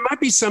 you know? And there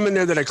might be some in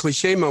there that are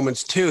cliche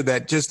moments too,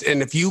 that just,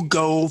 and if you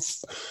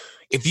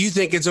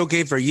think it's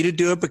okay for you to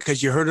do it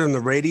because you heard it on the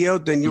radio,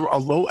 then you're a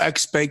low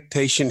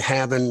expectation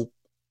having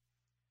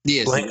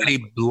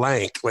blankety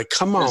blank. Like,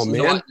 come on,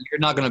 man. You're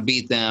not going to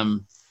beat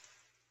them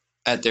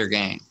at their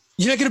game.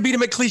 You're not going to beat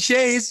them at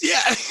cliches.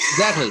 Yeah.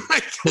 Exactly.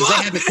 Because they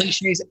have the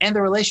cliches and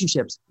the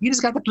relationships. You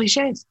just got the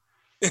cliches.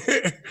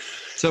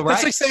 So, right.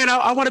 That's like saying,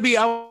 I want to be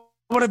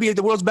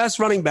the world's best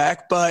running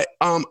back, but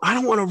I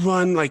don't want to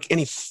run like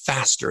any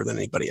faster than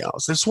anybody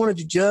else. I just want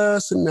to do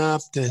just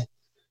enough to.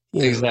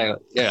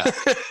 Exactly. Yeah.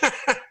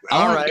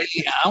 I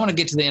want to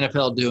get to the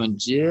NFL doing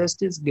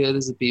just as good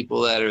as the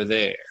people that are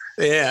there.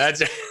 Yeah,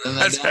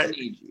 that's right.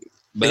 Need you.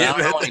 But I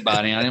don't know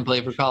anybody. I didn't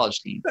play for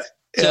college team.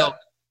 So,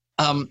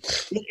 and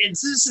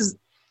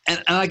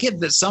I get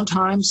that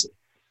sometimes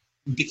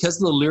because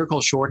of the lyrical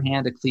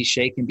shorthand, a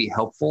cliche can be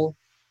helpful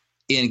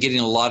in getting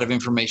a lot of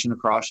information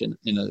across in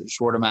a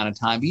short amount of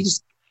time. You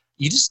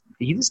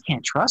just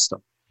can't trust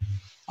them.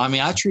 I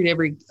mean, I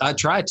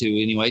try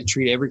to anyway,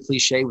 treat every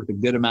cliche with a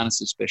good amount of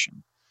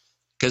suspicion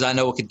because I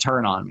know it could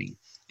turn on me.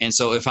 And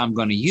so if I'm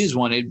going to use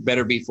one, it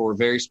better be for a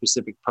very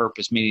specific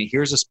purpose, meaning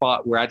here's a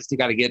spot where I just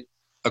got to get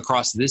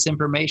across this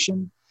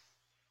information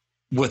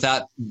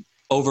without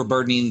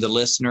overburdening the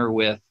listener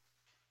with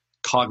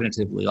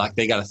cognitively, like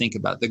they got to think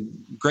about it. The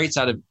great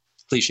side of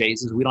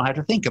cliches is we don't have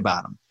to think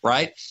about them,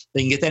 right?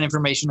 They can get that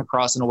information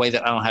across in a way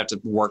that I don't have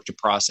to work to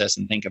process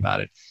and think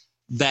about it.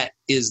 That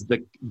is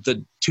the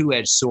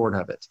two-edged sword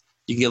of it.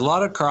 You get a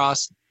lot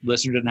across,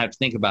 listener doesn't have to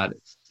think about it.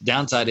 The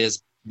downside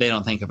is they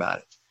don't think about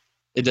it.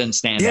 It doesn't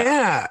stand out.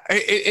 Yeah,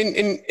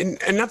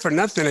 and not for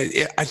nothing.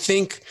 I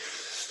think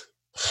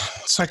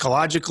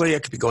psychologically, I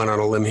could be going on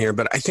a limb here,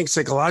 but I think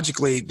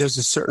psychologically there's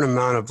a certain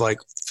amount of like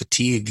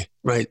fatigue,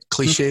 right?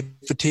 Cliche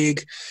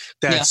fatigue.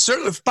 That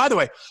certainly, by the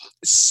way,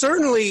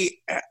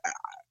 certainly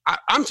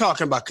I'm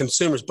talking about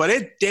consumers, but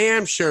it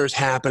damn sure is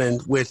happening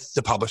with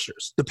the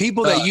publishers. The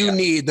people that you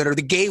need that are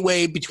the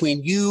gateway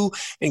between you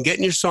and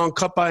getting your song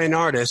cut by an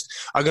artist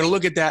are going to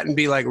look at that and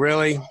be like,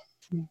 really?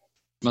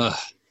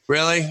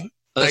 Really?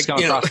 That's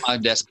come across my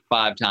desk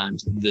 5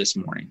 times this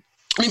morning.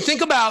 I mean,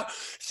 think about,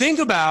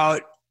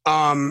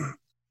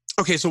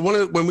 okay, so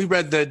when we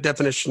read the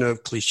definition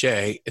of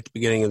cliche at the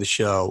beginning of the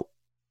show,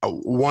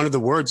 one of the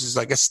words is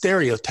like a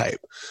stereotype.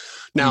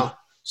 Now,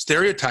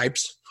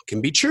 stereotypes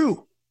can be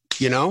true,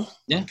 you know?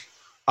 Yeah.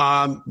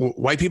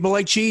 White people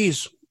like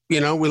cheese. You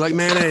know, we like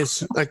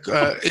mayonnaise. Like,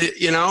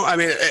 you know, I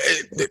mean,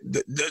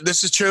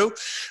 this is true.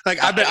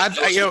 Like, I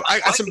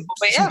got some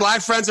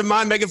black friends of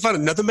mine making fun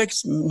of nothing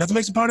makes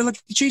a party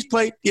like the cheese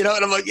plate. You know,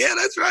 and I'm like, yeah,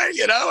 that's right.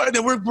 You know, and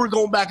then we're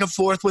going back and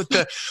forth with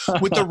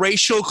the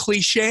racial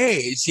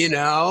cliches. You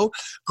know,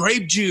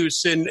 grape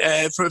juice and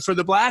for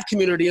the black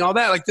community and all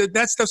that. Like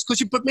that stuff's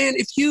cliche. But man,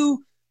 if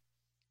you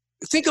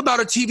think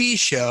about a TV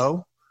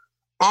show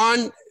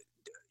on,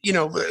 you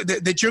know,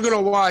 that you're going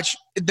to watch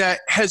that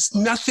has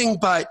nothing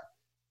but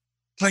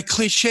like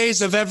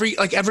cliches of every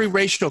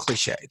racial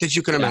cliche that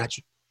you can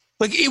imagine.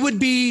 Like it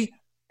wouldn't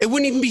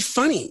even be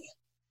funny.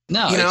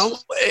 No, you know,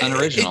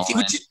 unoriginal.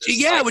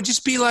 It would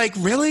just be like,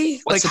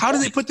 really? Like, how do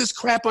they put this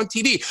crap on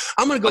TV?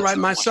 I'm going to go write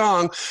my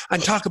song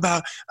and talk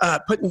about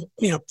putting,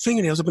 you know,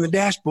 fingernails up on the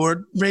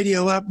dashboard,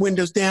 radio up,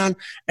 windows down.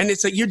 And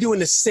it's like, you're doing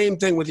the same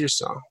thing with your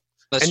song.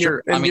 That's and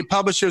true. Your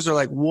publishers are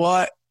like,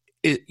 what?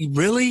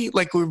 Really?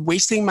 Like we're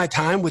wasting my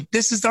time with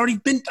this?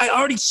 I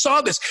already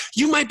saw this.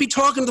 You might be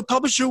talking to the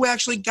publisher who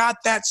actually got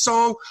that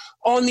song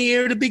on the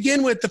air to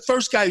begin with, the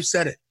first guy who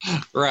said it.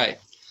 Right.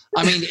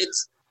 I mean,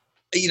 it's,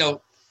 you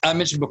know, I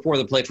mentioned before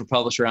the Played for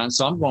Publisher round,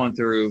 so I'm going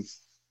through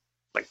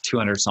like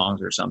 200 songs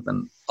or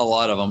something, a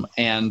lot of them.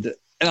 And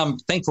I'm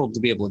thankful to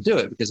be able to do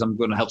it because I'm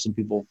going to help some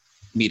people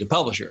meet a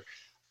publisher.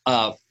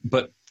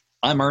 But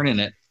I'm earning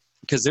it.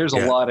 Because there's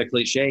a lot of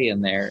cliche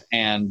in there.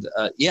 And,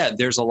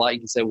 there's a lot you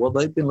can say, well,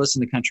 they've been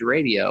listening to country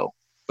radio,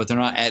 but they're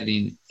not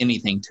adding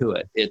anything to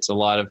it. It's a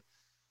lot of,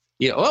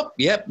 you know,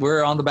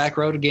 we're on the back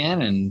road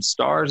again and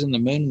stars and the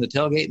moon and the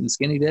tailgate and the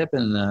skinny dip.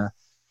 And,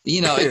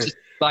 you know, it's just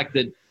like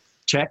the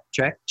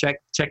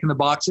checking the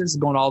boxes,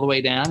 going all the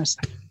way down. It's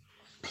like,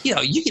 you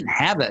know, you can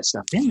have that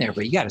stuff in there,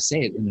 but you got to say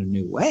it in a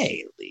new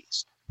way at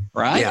least.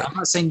 Right? Yeah. I'm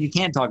not saying you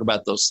can't talk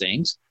about those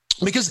things.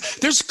 Because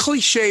there's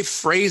cliche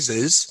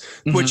phrases,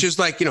 which is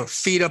like, you know,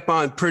 feet up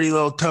on pretty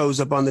little toes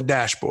up on the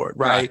dashboard,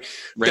 right?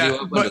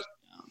 But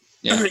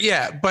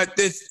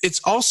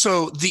it's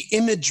also the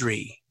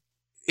imagery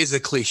is a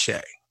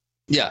cliche.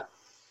 Yeah.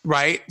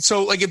 Right.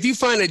 So like if you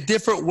find a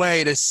different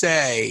way to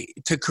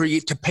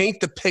paint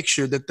the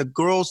picture that the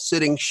girl's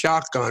sitting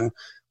shotgun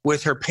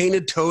with her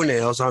painted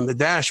toenails on the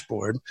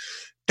dashboard,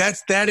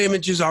 that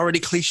image is already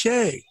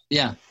cliche.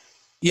 Yeah.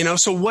 You know,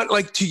 so what,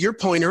 like to your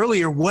point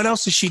earlier, what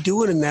else is she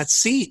doing in that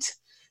seat?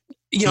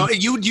 You know,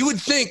 you would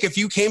think if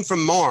you came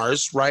from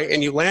Mars, right,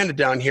 and you landed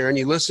down here and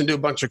you listened to a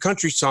bunch of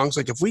country songs,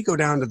 like if we go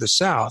down to the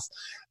South,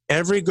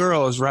 every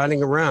girl is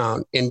riding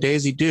around in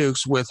Daisy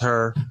Dukes with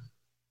her,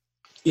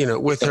 you know,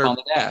 with her on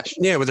the dash.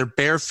 Yeah, with her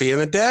bare feet on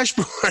the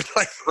dashboard.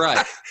 Like,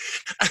 right.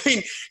 I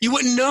mean, you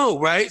wouldn't know,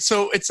 right?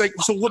 So it's like,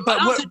 so what? I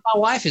don't think my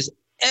wife has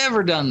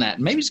ever done that.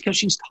 Maybe it's because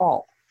she's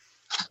tall.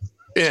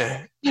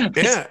 Yeah.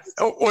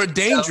 Or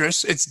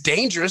dangerous. It's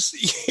dangerous.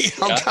 You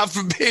know, God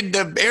forbid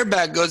the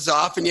airbag goes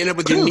off and you end up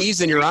with your knees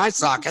in your eye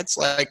sockets.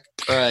 Like,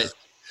 right.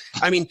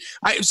 I mean,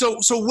 so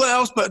what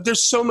else? But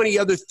there's so many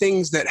other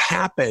things that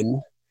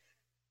happen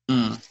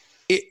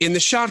in the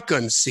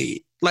shotgun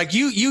seat. Like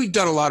you've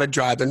done a lot of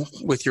driving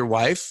with your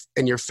wife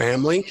and your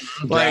family.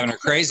 Driving her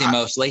crazy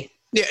mostly.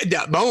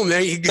 Yeah, boom, there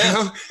you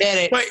go.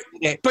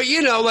 But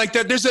you know, like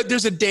that,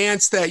 there's a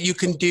dance that you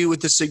can do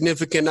with the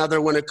significant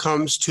other when it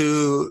comes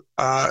to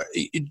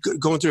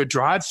going through a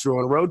drive-through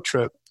on a road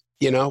trip.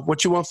 You know,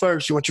 what you want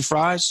first? You want your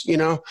fries, you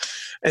know,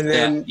 and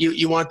then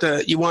you want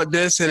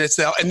this, and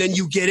and then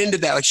you get into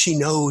that. Like she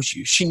knows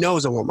you. She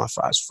knows I want my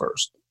fries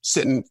first.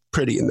 Sitting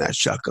pretty in that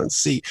shotgun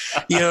seat,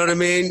 you know what I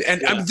mean?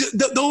 And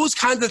those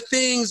kinds of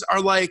things are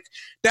like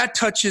that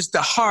touches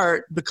the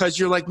heart because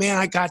you're like, man,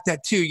 I got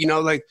that too. You know,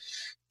 like.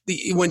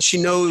 When she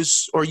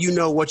knows or you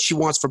know what she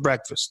wants for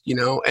breakfast, you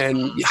know,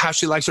 and how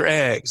she likes her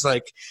eggs,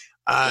 like,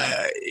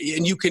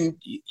 and you can,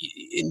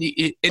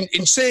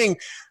 in saying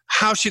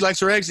how she likes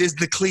her eggs is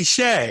the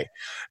cliche,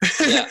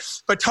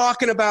 but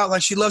talking about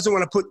like she loves it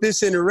when I put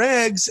this in her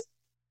eggs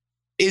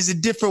is a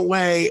different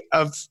way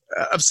of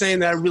saying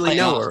that I really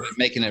know her.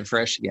 Making it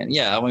fresh again.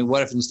 Yeah. I mean,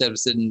 what if instead of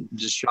sitting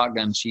just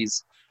shotgun,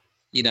 she's,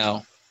 you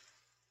know,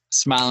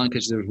 smiling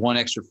because there's one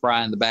extra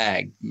fry in the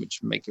bag,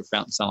 which make your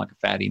fountain sound like a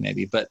fatty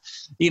maybe. But,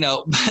 you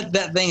know,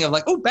 that thing of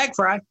like, oh, bag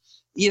fry,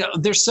 you know,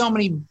 there's so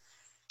many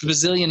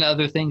bazillion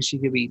other things she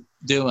could be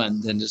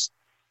doing than just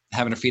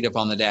having her feet up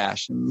on the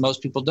dash. And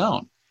most people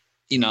don't,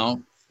 you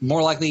know,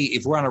 more likely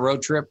if we're on a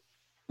road trip,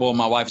 well,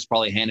 my wife is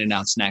probably handing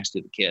out snacks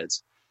to the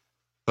kids.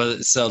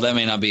 But so that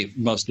may not be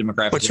most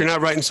demographic. But you're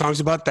not writing songs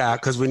about that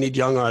because we need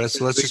young artists.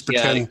 So let's just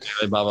pretend.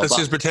 Let's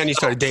just pretend you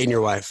started dating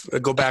your wife.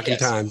 Go back in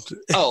time.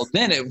 Oh,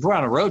 then if we're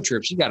on a road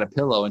trip, she got a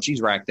pillow and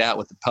she's racked out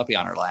with the puppy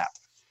on her lap.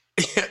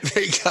 Yeah,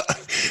 there you go.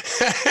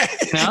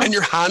 And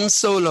you're Han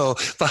Solo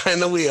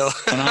behind the wheel.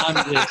 And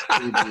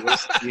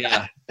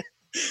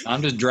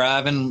I'm just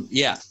driving.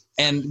 Yeah.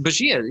 But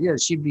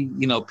she'd be,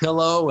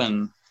 pillow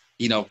and,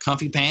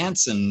 comfy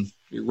pants and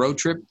road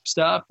trip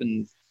stuff.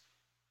 And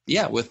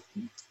with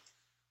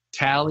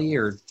Tally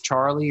or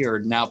Charlie or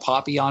now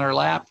Poppy on her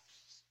lap.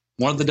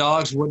 One of the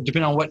dogs,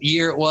 depending on what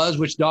year it was,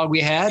 which dog we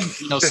had,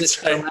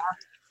 sits on her lap.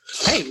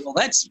 Hey, well,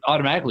 that's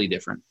automatically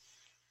different,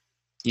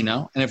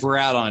 And if we're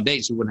out on a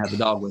date, she wouldn't have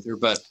the dog with her.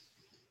 But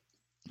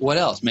what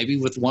else? Maybe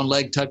with one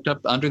leg tucked up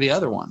under the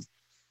other one.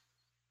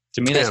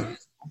 To me, that's,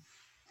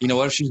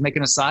 what if she's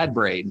making a side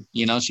braid?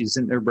 She's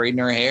sitting there braiding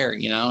her hair,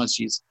 and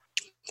she's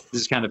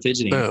just kind of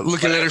fidgeting.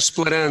 Looking at her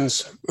split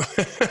ends.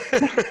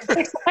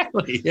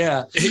 Exactly.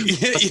 Yeah.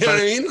 You know what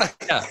I mean?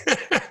 Yeah.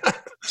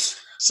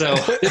 So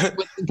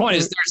the point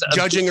is, there's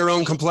judging her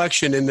own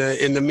complexion in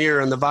the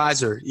mirror and the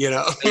visor.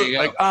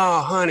 Like,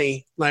 oh,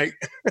 honey, like,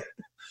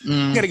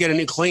 I got to get a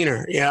new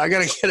cleaner. Yeah, I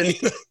got to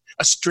get a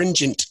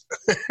astringent.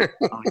 I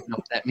don't know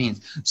what that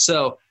means.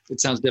 So it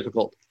sounds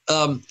difficult.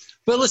 But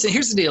listen,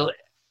 here's the deal.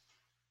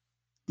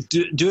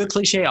 Do a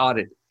cliche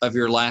audit of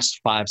your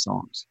last 5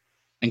 songs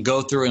and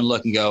go through and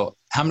look and go,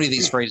 how many of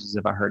these phrases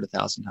have I heard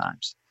 1,000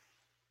 times?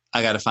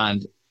 I got to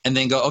find, and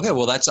then go, okay,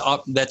 well, that's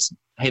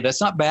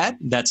not bad.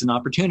 That's an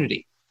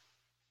opportunity.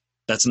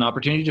 That's an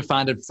opportunity to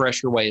find a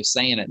fresher way of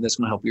saying it. That's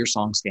going to help your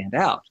song stand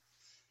out.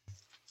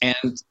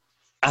 And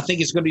I think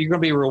you're going to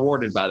be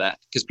rewarded by that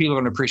because people are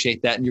going to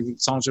appreciate that, and your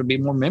songs are going to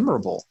be more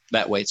memorable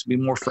that way. It's going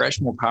to be more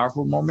fresh, more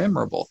powerful, more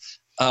memorable.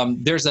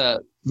 There's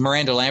a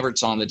Miranda Lambert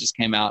song that just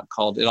came out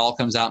called "It All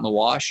Comes Out in the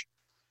Wash,"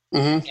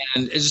 and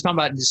it's just talking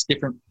about just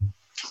different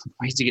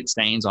ways to get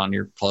stains on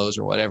your clothes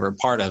or whatever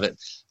part of it.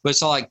 But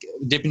it's all like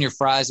dipping your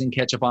fries in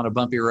ketchup on a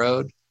bumpy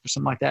road or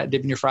something like that.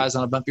 Dipping your fries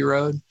on a bumpy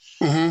road,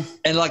 and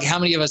like how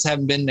many of us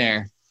haven't been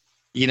there?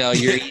 You're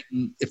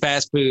eating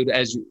fast food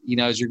as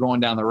as you're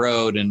going down the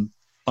road and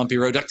bumpy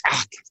road, like,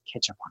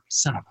 ketchup on me,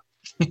 son of a.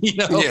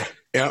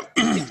 Yeah.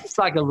 It's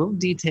like a little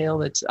detail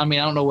that's, I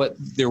don't know what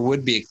there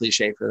would be a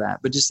cliche for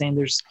that, but just saying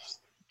there's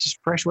just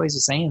fresh ways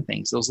of saying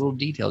things, those little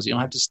details. You don't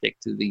have to stick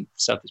to the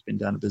stuff that's been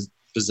done a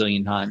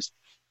bazillion times.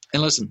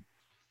 And listen,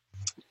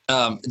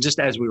 just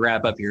as we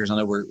wrap up here, because I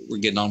know we're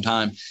getting on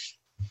time,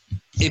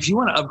 if you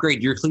want to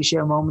upgrade your cliche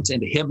moments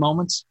into hit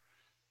moments,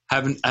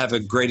 I have a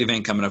great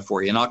event coming up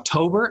for you. In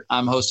October,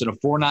 I'm hosting a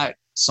 4-night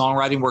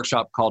songwriting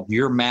workshop called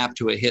Your Map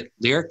to a Hit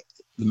Lyric.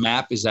 The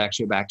map is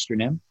actually a Baxter.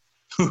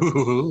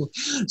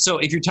 So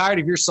if you're tired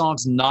of your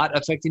songs not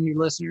affecting your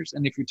listeners,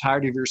 and if you're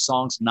tired of your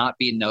songs not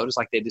being noticed,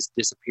 like they just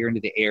disappear into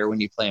the air when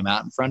you play them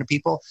out in front of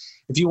people,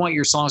 if you want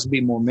your songs to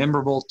be more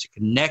memorable, to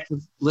connect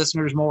with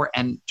listeners more,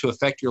 and to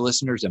affect your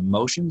listeners'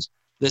 emotions,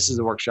 this is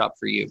a workshop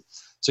for you.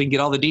 So you can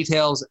get all the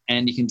details,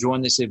 and you can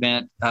join this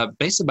event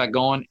basically by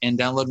going and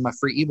downloading my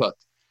free ebook.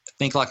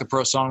 Think Like a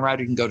Pro Songwriter.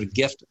 You can go to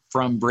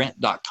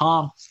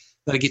giftfrombrent.com.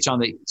 That'll get you on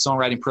the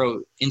Songwriting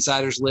Pro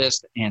Insiders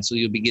list, and so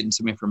you'll be getting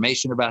some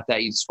information about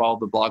that. You just follow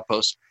the blog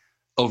post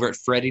over at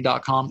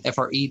Freddie.com,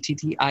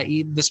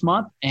 Frettie, this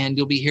month, and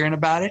you'll be hearing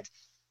about it.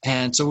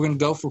 And so we're going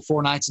to go for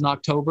 4 nights in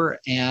October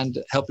and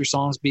help your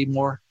songs be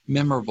more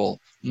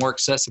memorable, more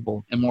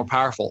accessible, and more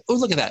powerful. Oh,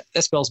 look at that.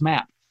 That spells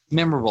map.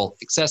 Memorable,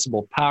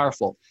 accessible,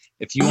 powerful.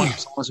 If you want your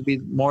songs to be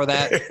more of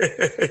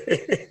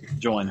that,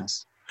 join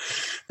us.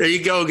 There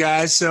you go,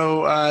 guys.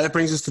 So that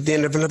brings us to the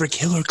end of another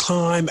Killer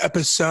Climb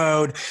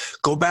episode.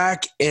 Go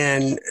back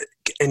and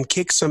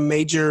kick some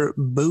major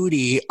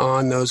booty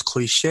on those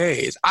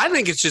cliches. I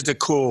think it's just a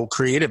cool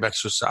creative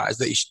exercise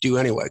that you should do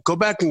anyway. Go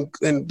back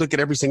and look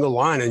at every single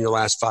line in your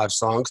last 5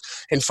 songs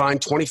and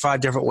find 25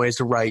 different ways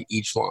to write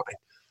each line.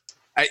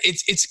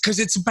 It's because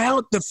it's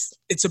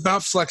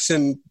about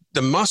flexing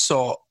the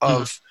muscle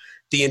of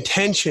the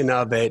intention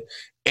of it.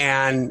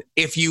 And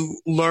if you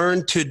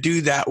learn to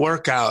do that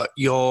workout,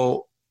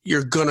 you're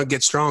gonna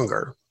get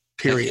stronger.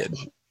 Period.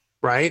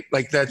 Right?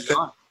 Like that's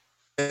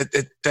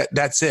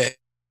it.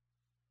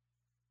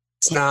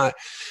 It's not.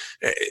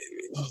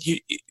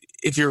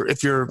 If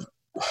you're.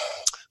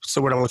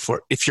 So what I'm looking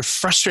for. If you're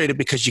frustrated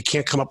because you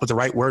can't come up with the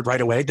right word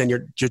right away, then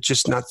you're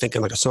just not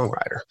thinking like a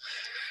songwriter.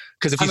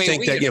 Because if you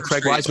think that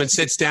Craig Wiseman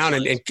sits down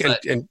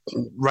and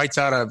writes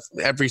out of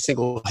every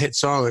single hit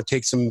song, it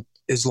takes him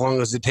as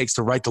long as it takes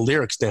to write the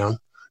lyrics down.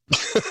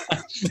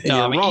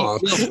 No, wrong.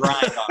 He'll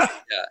grind on it.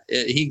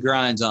 Yeah, he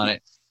grinds on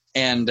it,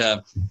 and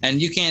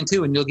you can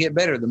too, and you'll get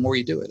better the more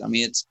you do it. I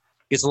mean,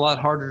 it's a lot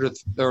harder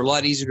or a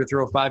lot easier to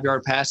throw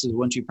 5-yard passes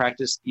once you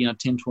practice,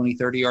 10, 20,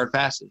 30-yard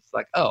passes. It's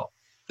like, oh,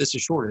 this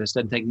is shorter. This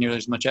doesn't take nearly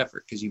as much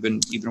effort because you've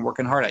been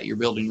working hard at it. You're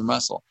building your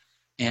muscle,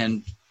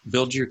 and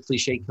build your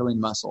cliche killing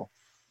muscle,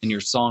 and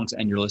your songs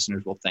and your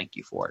listeners will thank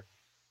you for it.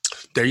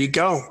 There you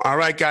go. All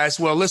right, guys.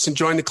 Well, listen,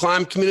 join the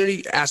Climb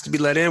community. Ask to be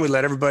let in. We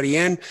let everybody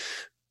in.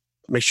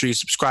 make sure you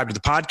subscribe to the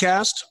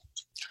podcast.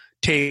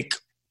 Take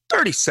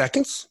 30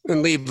 seconds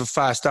and leave a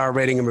 5-star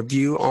rating and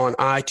review on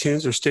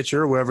iTunes or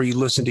Stitcher, or wherever you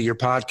listen to your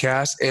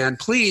podcast. And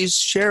please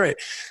share it.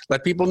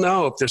 Let people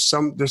know if there's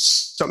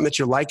something that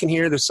you're liking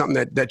here, there's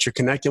something that you're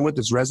connecting with,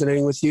 that's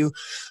resonating with you.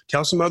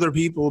 Tell some other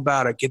people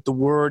about it. Get the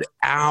word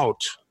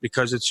out,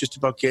 because it's just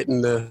about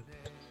getting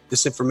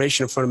this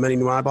information in front of many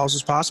new eyeballs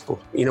as possible.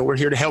 You know, we're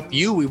here to help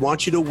you. We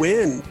want you to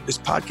win. This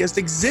podcast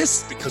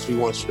exists because we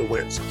want you to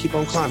win. So keep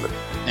on climbing.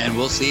 And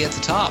we'll see you at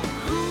the top.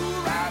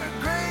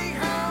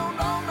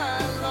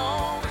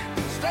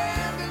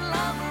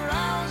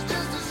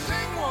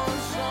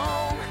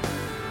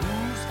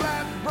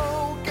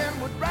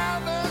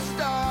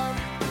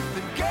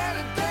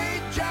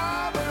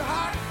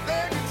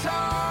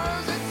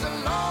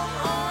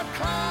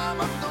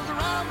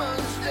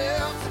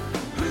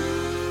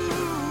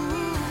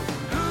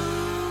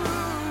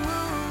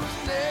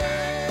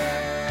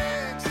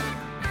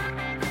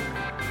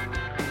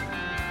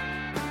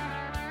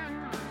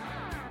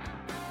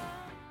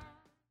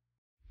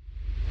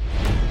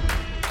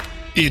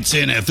 It's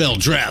NFL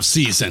draft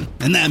season,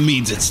 and that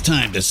means it's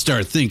time to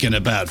start thinking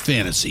about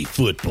fantasy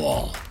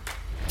football.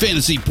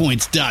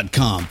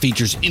 FantasyPoints.com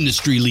features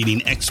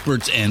industry-leading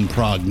experts and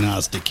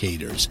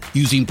prognosticators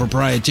using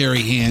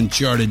proprietary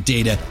hand-charted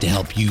data to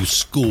help you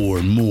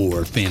score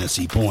more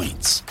fantasy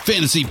points.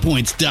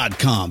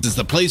 FantasyPoints.com is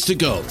the place to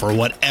go for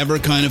whatever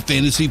kind of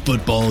fantasy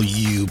football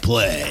you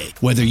play.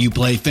 Whether you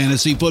play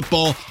fantasy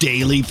football,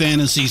 daily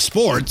fantasy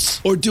sports,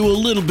 or do a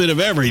little bit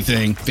of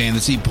everything,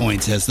 Fantasy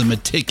Points has the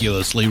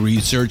meticulously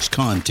researched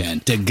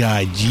content to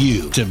guide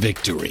you to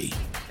victory.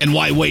 And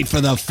why wait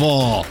for the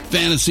fall?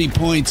 Fantasy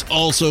Points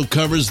also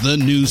covers the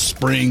new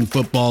spring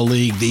football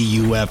league, the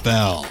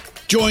UFL.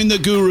 Join the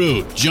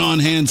guru, John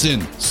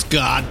Hansen,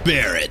 Scott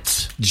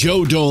Barrett,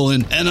 Joe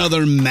Dolan, and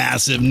other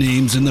massive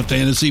names in the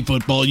fantasy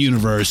football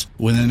universe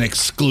with an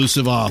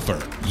exclusive offer.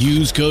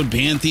 Use code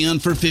Pantheon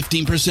for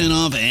 15%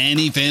 off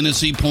any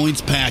Fantasy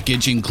Points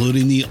package,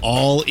 including the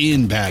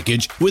all-in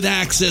package, with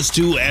access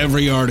to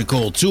every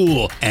article,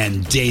 tool,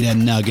 and data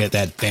nugget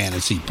that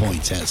Fantasy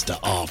Points has to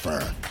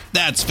offer.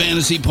 That's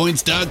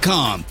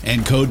FantasyPoints.com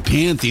and code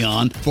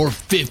Pantheon for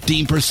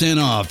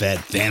 15% off at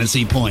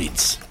Fantasy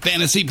Points.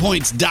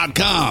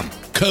 FantasyPoints.com,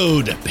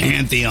 code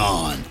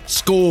Pantheon.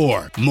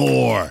 Score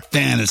more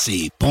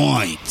fantasy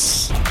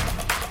points.